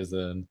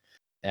poison,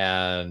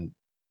 and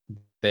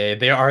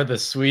they are the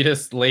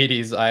sweetest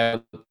ladies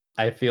I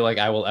feel like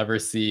I will ever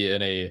see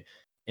in a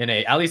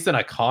at least in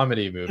a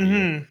comedy movie.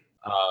 Hmm.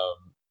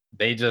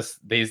 They just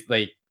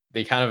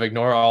they kind of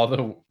ignore all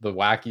the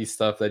wacky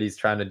stuff that he's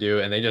trying to do,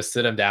 and they just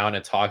sit him down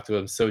and talk to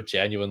him so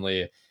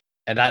genuinely,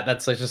 and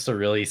that's like just a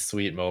really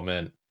sweet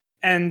moment.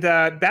 And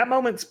that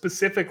moment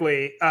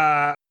specifically,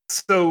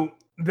 so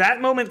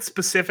that moment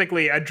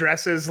specifically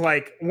addresses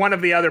like one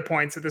of the other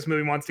points that this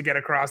movie wants to get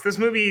across. This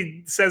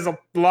movie says a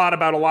lot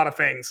about a lot of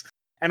things.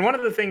 And one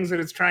of the things that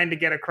it's trying to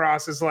get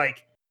across is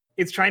like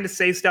it's trying to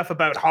say stuff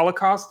about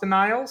Holocaust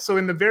denial. So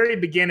in the very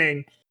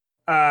beginning,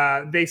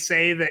 they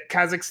say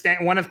that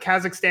one of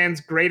Kazakhstan's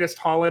greatest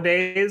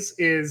holidays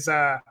is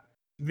the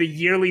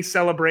yearly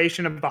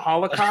celebration of the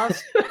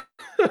Holocaust.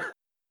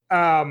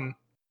 Um,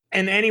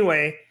 and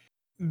anyway,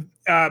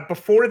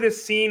 before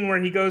this scene where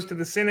he goes to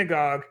the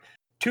synagogue,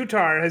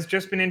 Tutar has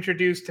just been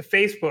introduced to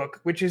Facebook,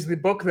 which is the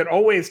book that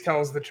always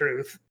tells the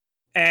truth.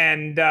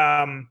 And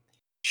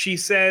she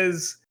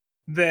says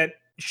that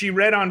she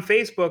read on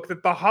Facebook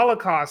that the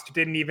Holocaust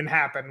didn't even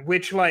happen,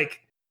 which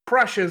like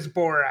crushes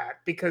Borat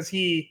because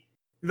the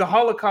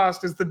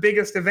Holocaust is the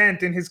biggest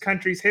event in his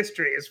country's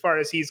history as far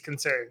as he's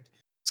concerned.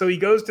 So he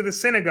goes to the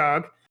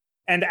synagogue,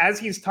 and as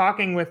he's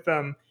talking with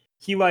them,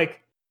 he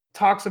like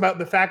talks about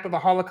the fact that the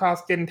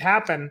Holocaust didn't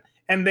happen,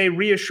 and they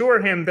reassure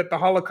him that the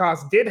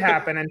Holocaust did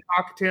happen and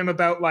talk to him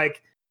about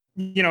like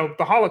the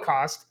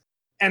Holocaust,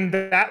 and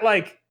that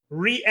like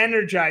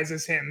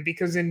re-energizes him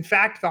because in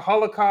fact the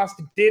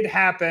Holocaust did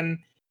happen,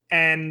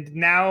 and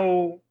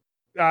now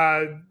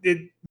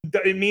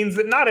it means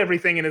that not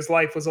everything in his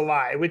life was a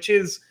lie, which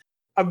is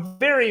a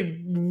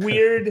very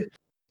weird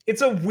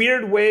it's a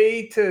weird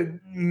way to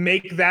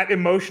make that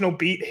emotional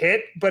beat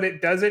hit, but it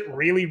does it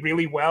really,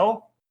 really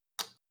well.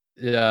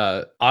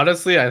 Yeah,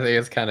 honestly, I think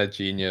it's kind of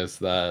genius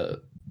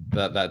that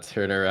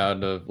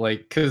turnaround of like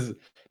because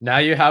now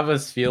you have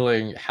us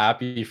feeling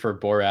happy for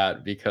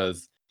Borat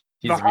because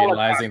The he's Holocaust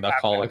realizing the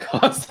happened.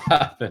 Holocaust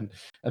happened,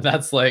 and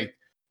that's like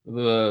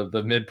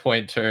the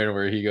midpoint turn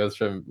where he goes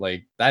from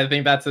like I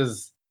think that's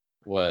his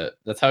what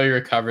that's how he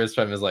recovers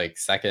from his like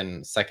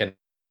second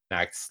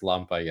act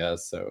slump, I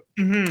guess. So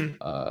Hmm.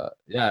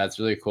 yeah, it's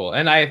really cool.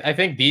 And I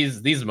think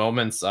these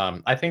moments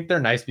I think they're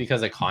nice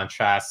because it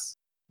contrasts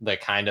the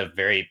kind of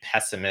very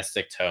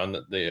pessimistic tone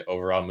that the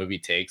overall movie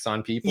takes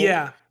on people.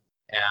 Yeah.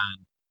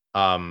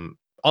 And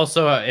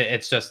also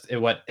it's just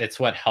it's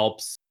what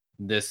helps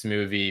this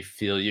movie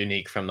feel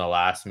unique from the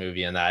last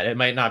movie, and that it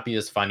might not be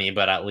as funny,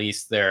 but at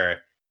least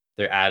they're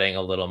adding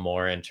a little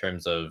more in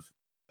terms of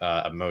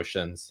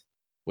emotions,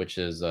 which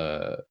is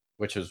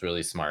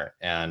really smart.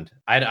 And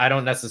I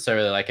don't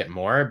necessarily like it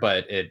more,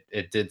 but I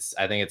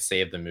think it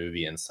saved the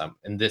movie in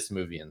this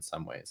movie in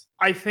some ways.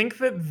 I think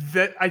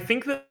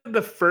that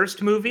the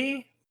first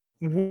movie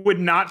would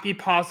not be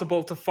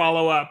possible to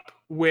follow up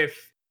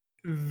with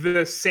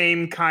the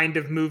same kind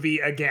of movie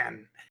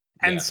again.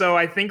 And Yeah. so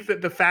I think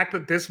that the fact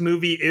that this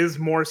movie is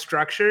more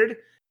structured,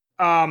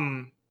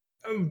 um,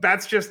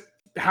 that's just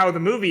how the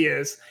movie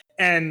is.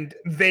 And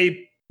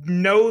they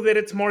know that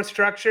it's more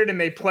structured and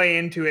they play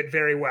into it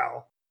very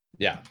well.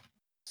 Yeah.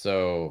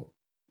 So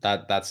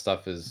that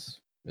stuff is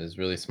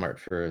really smart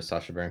for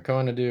Sacha Baron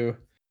Cohen to do.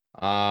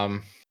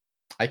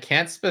 I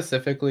can't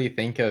specifically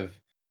think of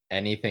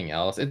anything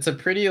else. It's a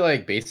pretty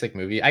like basic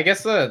movie. I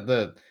guess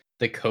the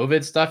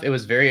COVID stuff, it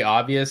was very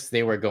obvious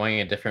they were going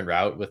a different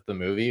route with the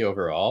movie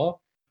overall.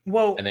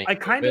 Well, And then I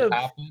COVID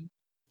happened.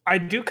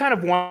 do kind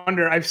of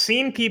wonder. I've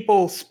seen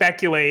people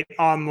speculate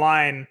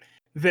online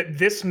that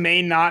this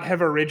may not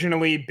have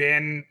originally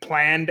been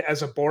planned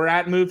as a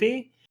Borat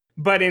movie,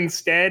 but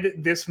instead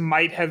this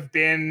might have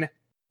been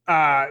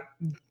uh,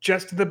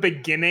 just the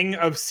beginning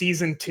of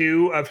season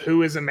 2 of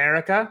Who Is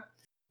America.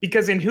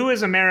 Because in Who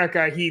Is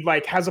America, he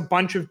like has a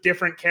bunch of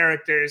different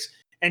characters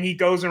and he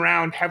goes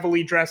around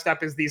heavily dressed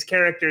up as these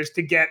characters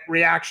to get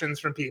reactions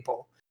from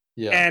people.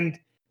 Yeah. And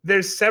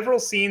there's several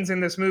scenes in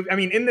this movie. I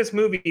mean, in this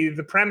movie,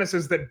 the premise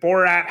is that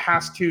Borat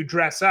has to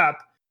dress up.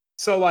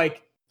 So,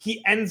 like,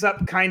 he ends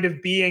up kind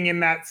of being in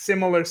that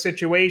similar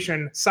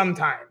situation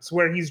sometimes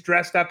where he's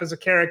dressed up as a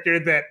character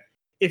that,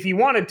 if he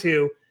wanted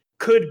to,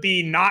 could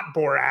be not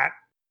Borat.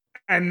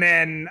 And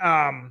then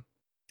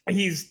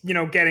he's,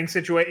 getting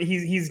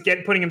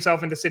putting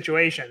himself into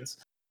situations.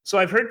 So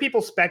I've heard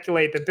people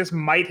speculate that this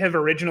might have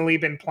originally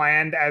been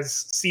planned as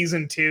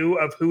season 2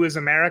 of Who Is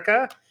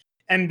America.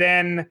 And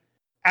then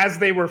as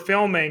they were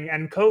filming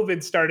and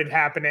COVID started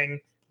happening,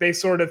 they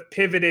sort of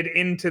pivoted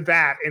into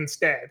that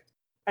instead.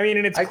 I mean,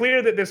 and it's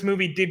clear that this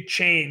movie did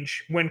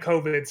change when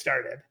COVID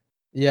started.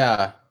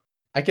 Yeah,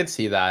 I could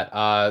see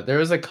that. There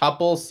was a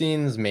couple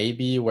scenes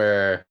maybe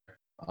where,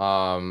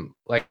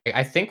 like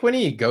I think when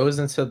he goes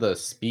into the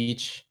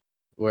speech,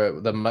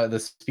 where the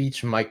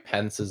speech Mike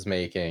Pence is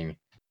making,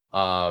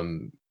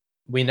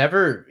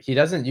 he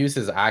doesn't use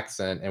his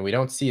accent, and we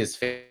don't see his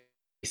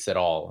face at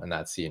all in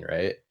that scene,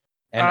 right?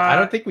 And I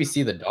don't think we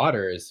see the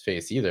daughter's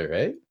face either,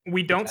 right?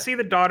 We don't see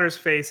the daughter's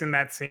face in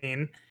that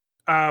scene.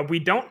 We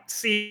don't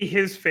see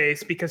his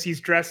face because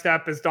he's dressed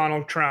up as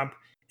Donald Trump.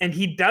 And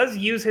he does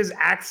use his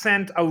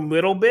accent a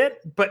little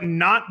bit, but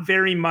not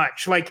very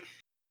much. Like,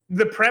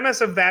 the premise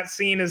of that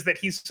scene is that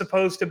he's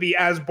supposed to be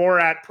as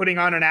Borat putting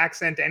on an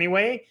accent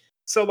anyway.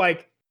 So,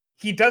 like,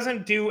 he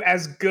doesn't do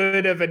as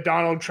good of a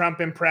Donald Trump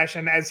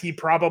impression as he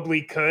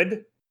probably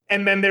could.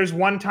 And then there's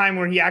one time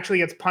where he actually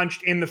gets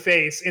punched in the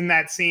face in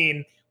that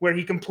scene where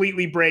he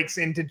completely breaks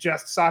into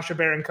just Sacha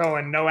Baron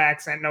Cohen, no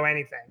accent, no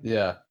anything.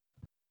 Yeah.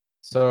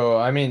 So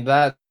I mean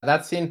that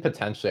scene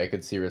potentially I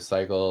could see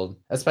recycled,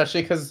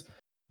 especially because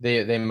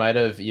they might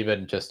have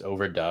even just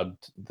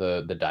overdubbed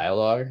the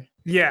dialogue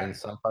in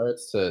some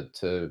parts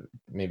to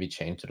maybe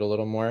change it a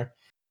little more.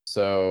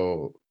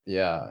 So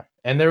yeah.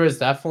 And there was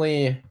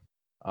definitely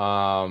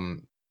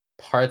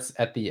parts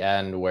at the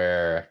end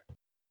where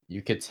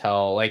you could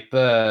tell like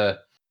the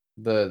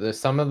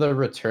some of the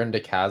return to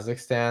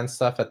Kazakhstan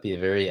stuff at the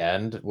very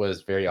end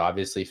was very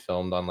obviously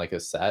filmed on like a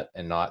set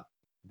and not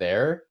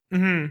there.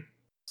 Mm-hmm.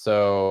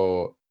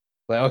 So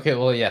like okay,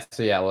 well yes,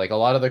 so yeah, like a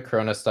lot of the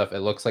Corona stuff, it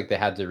looks like they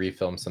had to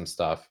refilm some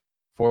stuff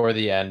for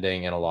the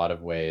ending in a lot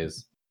of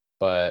ways.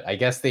 But I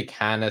guess they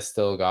kind of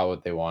still got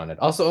what they wanted.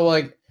 Also,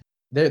 like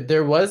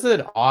there was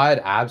an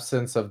odd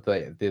absence of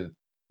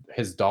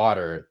his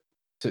daughter,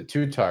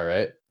 Tutar,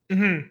 right?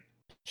 Mm-hmm.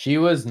 She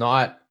was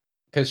not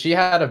because she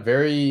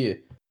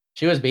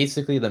was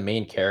basically the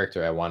main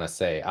character, I want to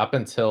say, up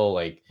until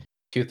like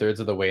 2/3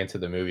 of the way into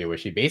the movie where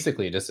she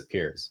basically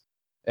disappears.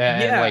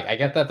 And like I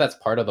get that that's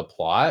part of the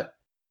plot,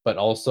 but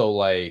also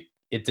like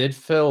it did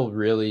feel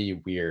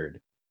really weird.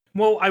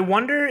 Well, I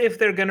wonder if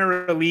they're going to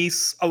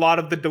release a lot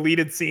of the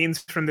deleted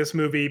scenes from this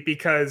movie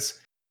because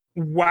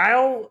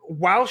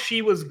while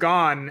she was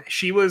gone,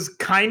 she was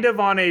kind of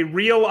on a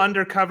real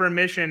undercover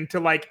mission to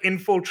like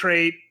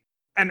infiltrate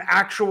an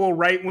actual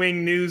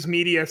right-wing news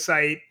media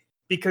site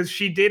because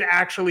she did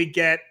actually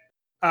do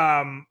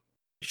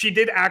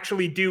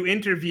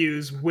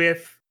interviews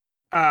with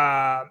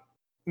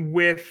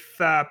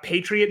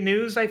Patriot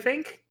News, I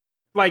think,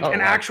 like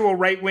an actual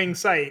right-wing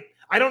site.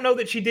 I don't know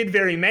that she did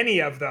very many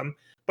of them,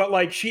 but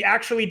like she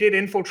actually did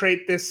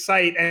infiltrate this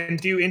site and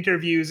do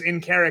interviews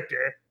in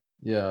character.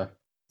 Yeah.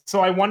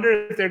 So I wonder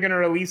if they're going to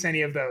release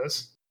any of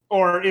those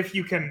or if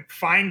you can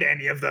find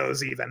any of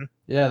those even.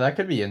 Yeah, that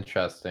could be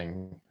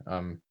interesting.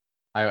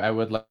 I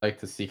would like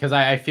to see because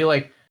I feel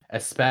like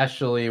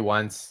especially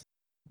once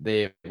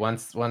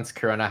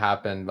Corona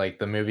happened, like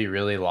the movie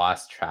really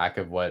lost track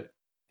of what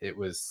it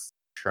was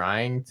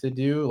trying to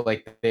do.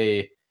 Like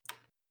they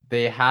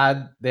they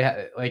had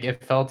like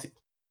it felt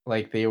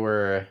like they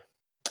were,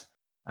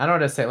 I don't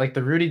know what to say. Like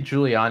the Rudy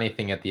Giuliani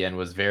thing at the end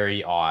was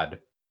very odd.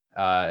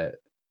 Uh,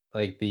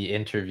 like the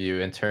interview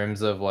in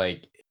terms of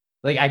like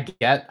I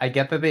get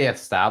that they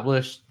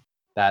established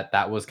that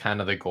that was kind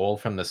of the goal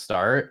from the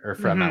start, or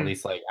from at Mhm.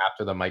 least like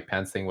after the Mike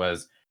Pence thing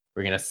was,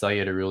 we're gonna sell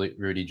you to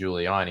Rudy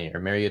Giuliani or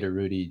marry you to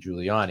Rudy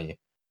Giuliani.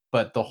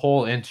 But the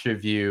whole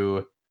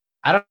interview,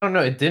 I don't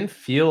know, it didn't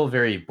feel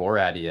very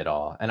Borat-y at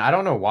all, and I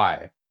don't know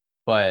why,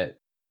 but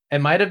it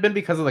might have been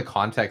because of the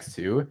context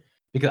too.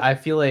 Because I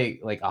feel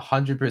like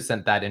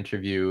 100% that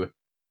interview,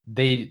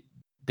 they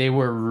they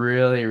were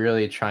really,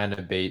 really trying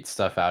to bait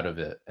stuff out of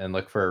it and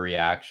look for a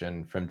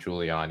reaction from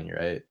Giuliani,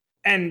 right?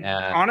 And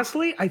And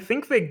honestly, I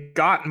think they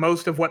got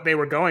most of what they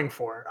were going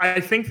for. I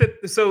think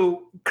that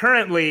so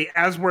currently,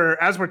 as we're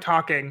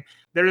talking,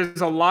 there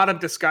is a lot of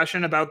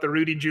discussion about the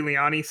Rudy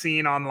Giuliani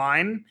scene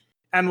online,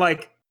 and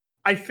like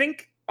I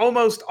think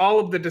almost all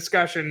of the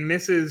discussion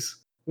misses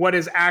what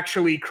is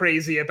actually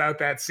crazy about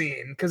that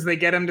scene, because they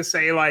get him to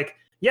say like,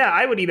 "Yeah,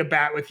 I would eat a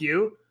bat with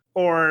you,"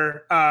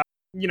 or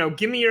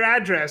 "Give me your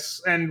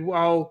address and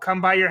I'll come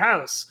by your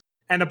house,"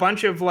 and a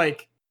bunch of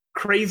like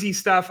crazy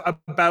stuff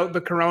about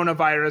the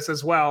coronavirus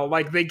as well.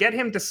 Like they get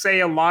him to say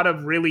a lot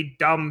of really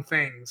dumb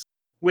things,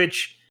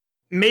 which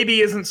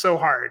maybe isn't so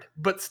hard,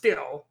 but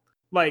still,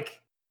 like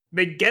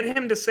they get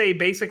him to say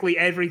basically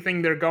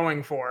everything they're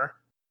going for,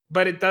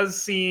 but it does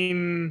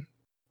seem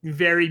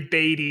very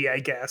baity, I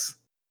guess.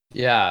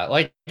 yeah,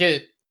 like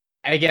it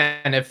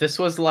again, if this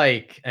was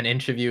like an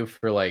interview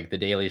for like the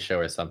Daily Show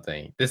or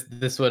something,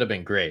 this would have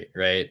been great,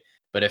 right?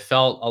 But it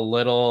felt a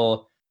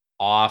little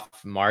off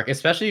mark,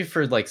 especially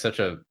for like such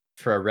a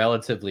for a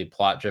relatively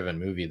plot-driven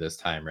movie this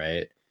time,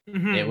 right? It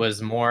Hmm.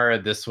 was more,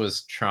 this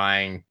was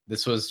trying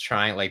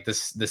like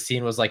this, the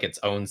scene was like its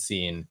own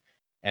scene,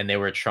 and they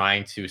were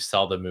trying to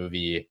sell the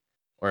movie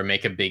or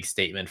make a big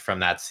statement from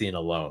that scene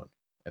alone,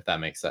 if that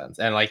makes sense.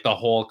 And like the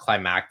whole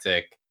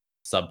climactic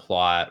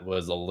subplot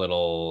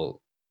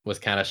was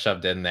kind of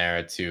shoved in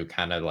there to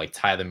kind of like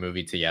tie the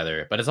movie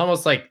together. But it's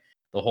almost like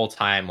the whole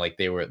time, like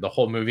the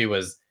whole movie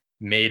was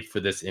made for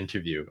this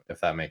interview, if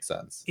that makes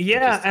sense. Which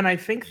Yeah, is and I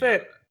think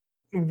that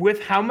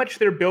with how much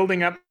they're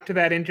building up to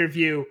that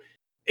interview,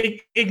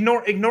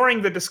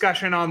 ignoring the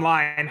discussion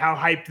online, how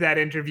hyped that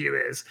interview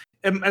is,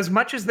 as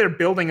much as they're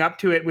building up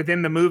to it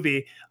within the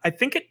movie, I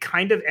think it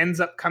kind of ends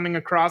up coming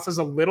across as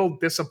a little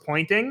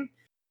disappointing,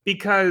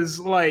 because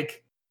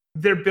like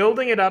they're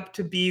building it up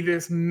to be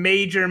this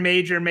major,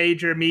 major,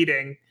 major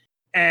meeting,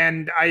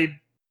 and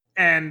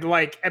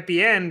like at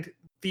the end,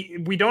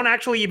 we don't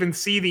actually even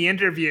see the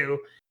interview,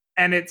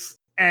 and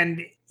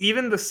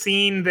even the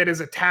scene that is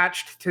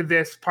attached to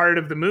this part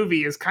of the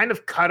movie is kind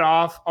of cut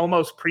off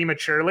almost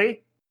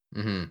prematurely.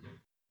 Mhm.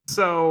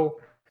 So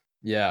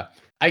Yeah.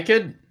 I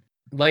could,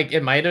 like,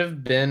 it might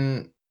have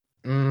been,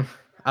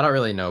 I don't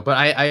really know, but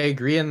I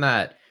agree in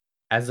that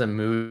as a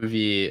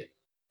movie,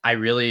 I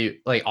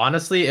really like,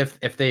 honestly, if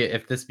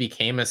this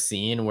became a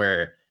scene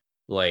where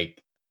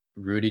like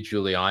Rudy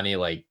Giuliani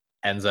like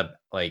ends up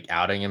like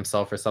outing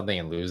himself or something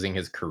and losing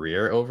his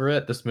career over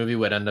it, this movie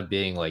would end up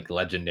being like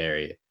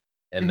legendary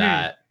in mhm.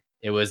 that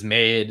it was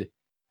made,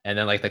 and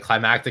then like the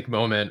climactic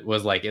moment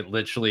was like it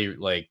literally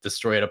like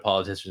destroyed a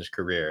politician's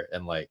career,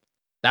 and like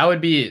that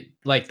would be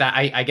like that.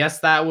 I guess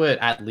that would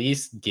at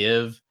least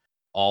give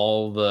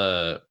all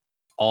the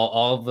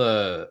all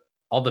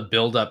the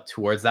build up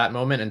towards that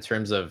moment in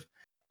terms of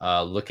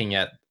looking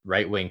at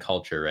right wing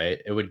culture, right?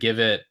 It would give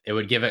it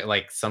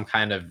like some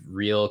kind of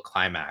real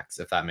climax,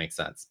 if that makes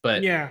sense.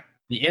 But Yeah.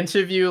 the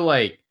interview,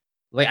 like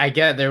I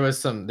get there was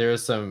some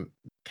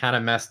kind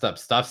of messed up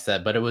stuff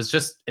said, but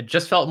it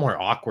just felt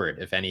more awkward,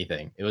 if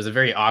anything. It was a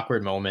very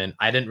awkward moment.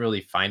 I didn't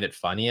really find it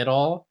funny at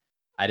all.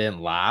 I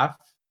didn't laugh,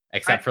 I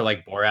except for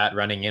like Borat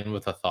running in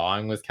with a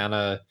thong was kind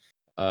of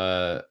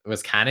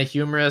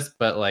humorous,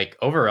 but like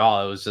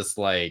overall it was just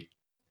like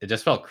it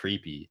just felt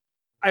creepy.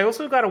 I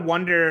also got to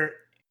wonder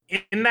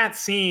in that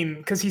scene,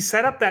 because he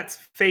set up that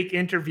fake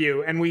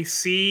interview, and we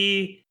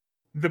see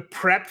the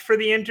prep for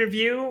the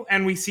interview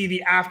and we see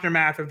the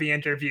aftermath of the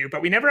interview,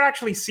 but we never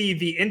actually see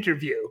the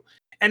interview.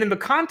 And in the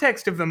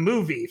context of the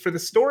movie, for the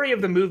story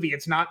of the movie,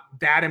 it's not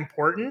that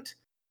important.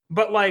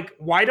 But like,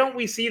 why don't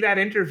we see that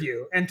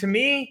interview? And to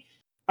me,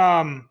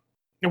 one,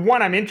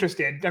 I'm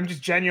interested. I'm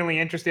just genuinely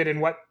interested in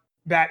what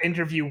that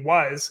interview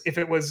was. If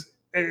it was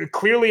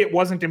clearly it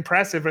wasn't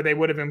impressive, or they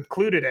would have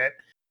included it.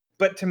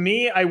 But to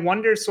me, I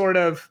wonder sort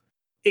of,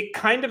 it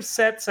kind of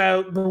sets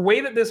out the way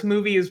that this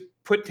movie is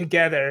put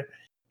together,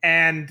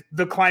 and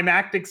the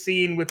climactic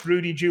scene with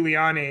Rudy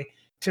Giuliani.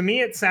 To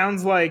me, it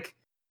sounds like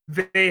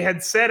they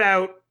had set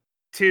out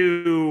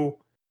to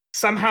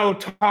somehow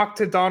talk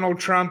to Donald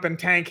Trump and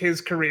tank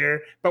his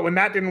career. But when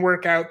that didn't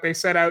work out, they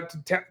set out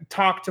to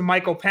talk to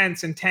Michael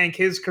Pence and tank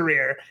his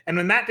career. And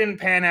when that didn't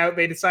pan out,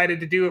 they decided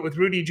to do it with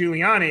Rudy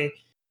Giuliani.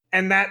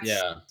 And that's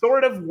Yeah.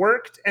 sort of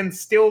worked and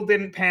still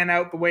didn't pan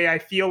out the way I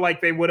feel like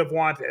they would have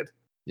wanted.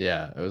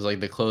 Yeah, it was like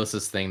the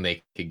closest thing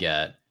they could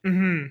get.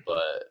 Hmm.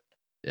 But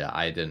Yeah,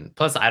 I didn't.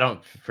 Plus, I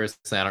don't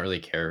really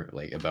care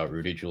like about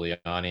Rudy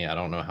Giuliani. I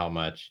don't know how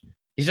much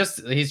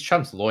he's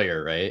Trump's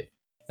lawyer, right?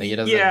 Like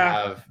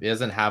Yeah. he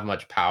doesn't have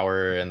much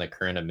power in the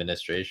current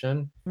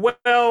administration.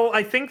 Well,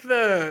 I think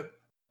the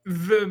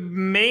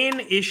main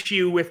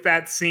issue with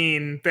that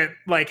scene that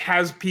like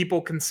has people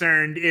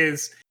concerned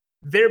is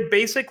they're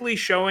basically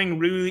showing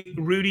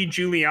Rudy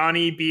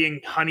Giuliani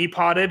being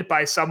honeypotted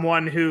by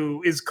someone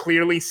who is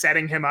clearly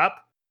setting him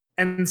up.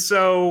 And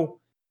so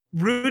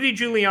Rudy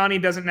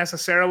Giuliani doesn't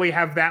necessarily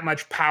have that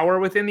much power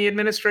within the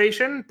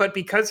administration, but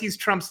because he's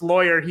Trump's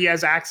lawyer, he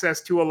has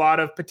access to a lot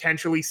of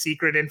potentially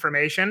secret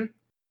information.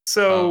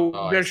 So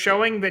Oh, I they're see.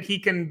 showing that he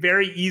can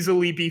very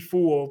easily be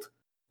fooled.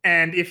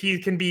 And if he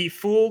can be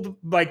fooled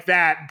like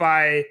that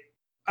by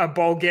a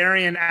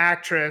Bulgarian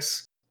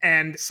actress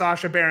and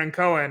Sacha Baron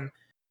Cohen,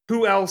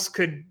 who else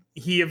could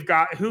he have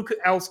gotten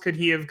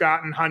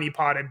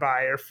honeypotted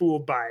by or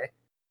fooled by?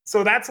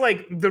 So that's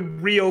like the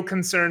real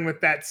concern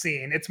with that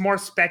scene. It's more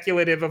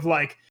speculative of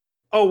like,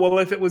 oh, well,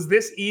 if it was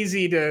this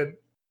easy to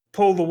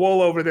pull the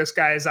wool over this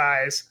guy's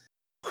eyes,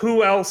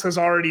 who else has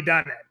already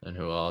done it? And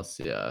who else?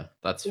 Yeah,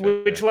 that's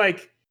fair. Which,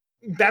 like,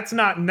 that's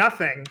not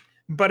nothing,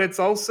 but it's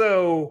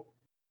also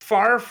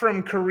far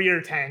from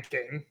career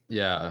tanking.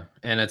 Yeah,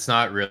 and it's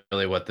not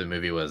really what the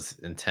movie was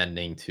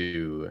intending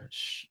to,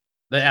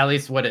 at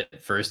least what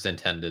it first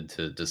intended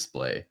to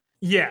display.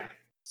 Yeah.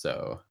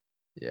 So,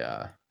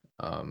 yeah.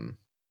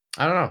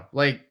 I don't know.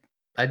 Like,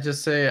 I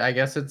just say, I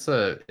guess it's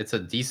a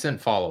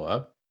decent follow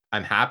up.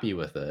 I'm happy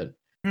with it,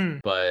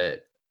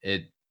 but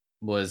it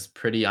was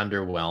pretty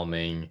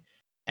underwhelming,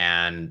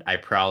 and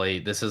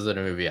this isn't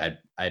a movie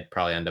I'd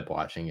probably end up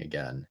watching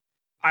again.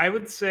 I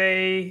would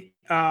say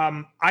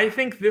I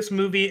think this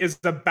movie is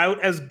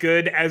about as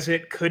good as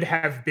it could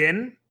have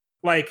been.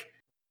 Like,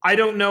 I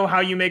don't know how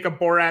you make a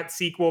Borat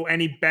sequel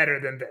any better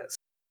than this.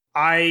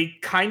 I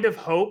kind of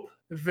hope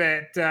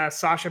that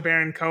Sacha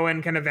Baron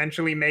Cohen can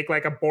eventually make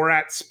like a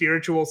Borat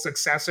spiritual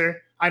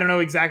successor. I don't know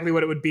exactly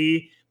what it would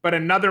be, but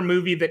another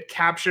movie that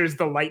captures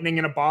the lightning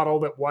in a bottle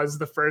that was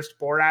the first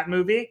Borat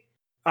movie.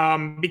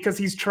 Because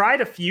he's tried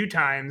a few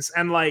times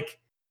and like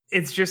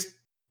it's just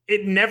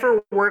it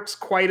never works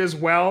quite as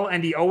well,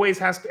 and he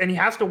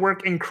has to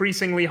work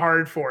increasingly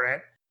hard for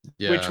it.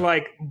 Yeah. Which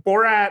like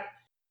Borat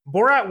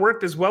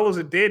worked as well as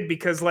it did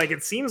because like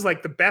it seems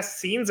like the best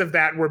scenes of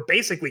that were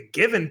basically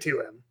given to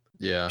him.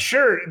 Yeah.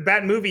 Sure,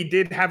 that movie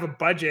did have a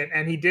budget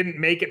and he didn't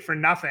make it for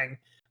nothing,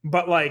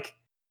 but like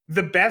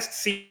the best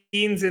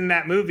scenes in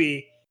that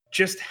movie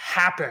just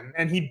happen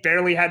and he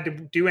barely had to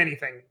do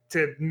anything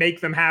to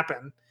make them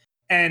happen.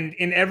 And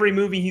in every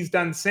movie he's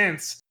done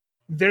since,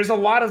 there's a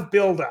lot of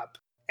buildup.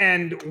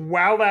 And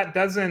while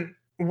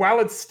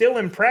it's still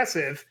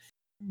impressive,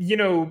 you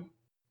know,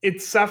 it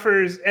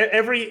suffers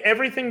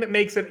everything that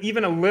makes it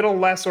even a little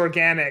less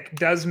organic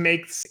does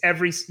make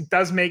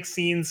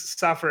scenes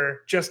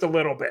suffer just a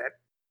little bit.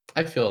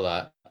 I feel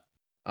that.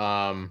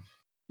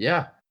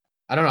 Yeah.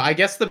 I don't know. I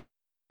guess the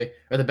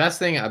best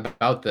thing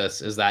about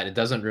this is that it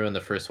doesn't ruin the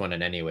first one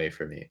in any way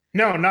for me.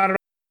 No, not at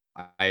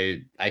all.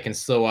 I can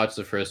still watch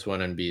the first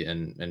one and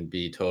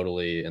be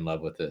totally in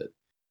love with it.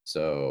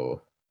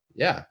 So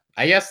yeah,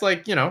 I guess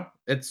like, you know,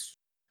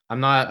 I'm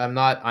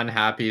not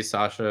unhappy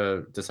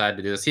Sacha decided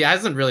to do this. He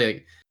hasn't,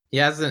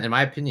 in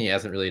my opinion, he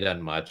hasn't really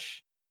done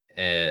much,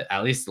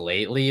 at least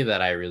lately,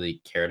 that I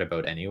really cared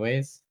about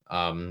anyways.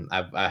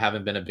 I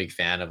haven't been a big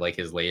fan of like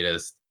his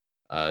latest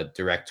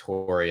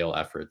directorial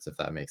efforts, if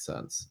that makes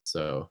sense.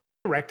 So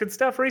Directed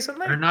stuff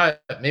recently? or not,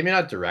 maybe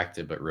not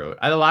directed, but wrote.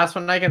 The last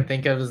one I can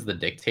think of is The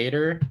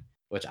Dictator,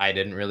 which I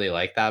didn't really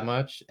like that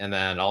much. And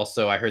then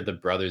also I heard The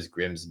Brothers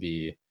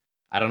Grimsby.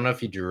 I don't know if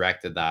he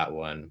directed that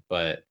one,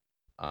 but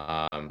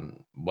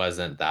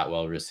wasn't that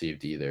well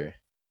received either.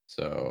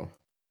 So,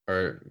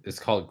 or it's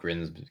called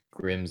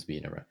Grimsby.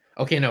 Never.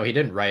 Okay, no, he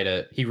didn't write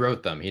it. He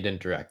wrote them. He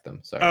didn't direct them.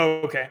 Sorry.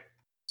 Oh, okay.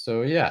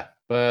 So yeah,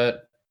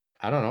 but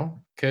I don't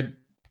know.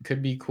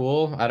 Could be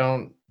cool.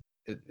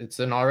 It's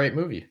an all right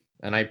movie,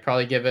 and I'd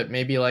probably give it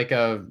maybe like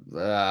a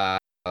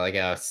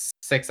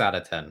 6 out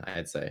of 10.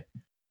 I'd say.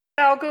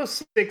 I'll go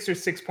 6 or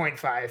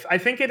 6.5. I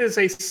think it is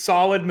a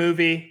solid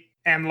movie,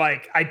 and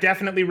like I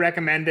definitely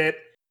recommend it.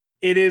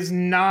 It's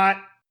not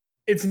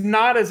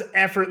as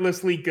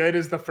effortlessly good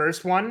as the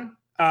first one.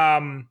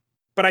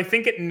 But I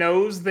think it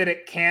knows that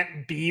it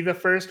can't be the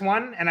first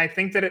one, and I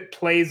think that it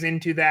plays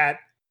into that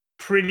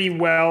pretty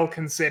well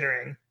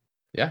considering.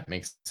 Yeah,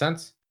 makes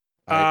sense.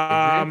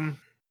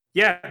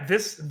 Yeah,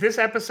 this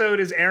episode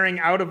is airing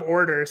out of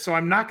order, so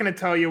I'm not going to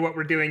tell you what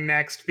we're doing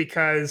next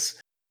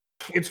because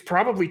it's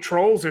probably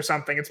Trolls or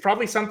something. It's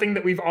probably something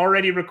that we've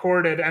already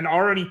recorded and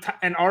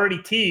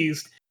already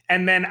teased,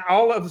 and then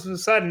all of a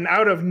sudden,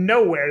 out of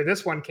nowhere,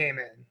 this one came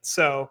in.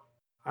 So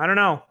I don't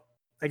know.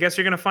 I guess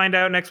you're going to find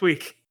out next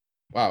week.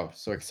 Wow,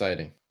 so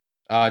exciting.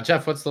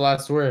 Jeff, what's the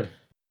last word?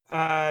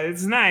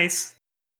 It's nice.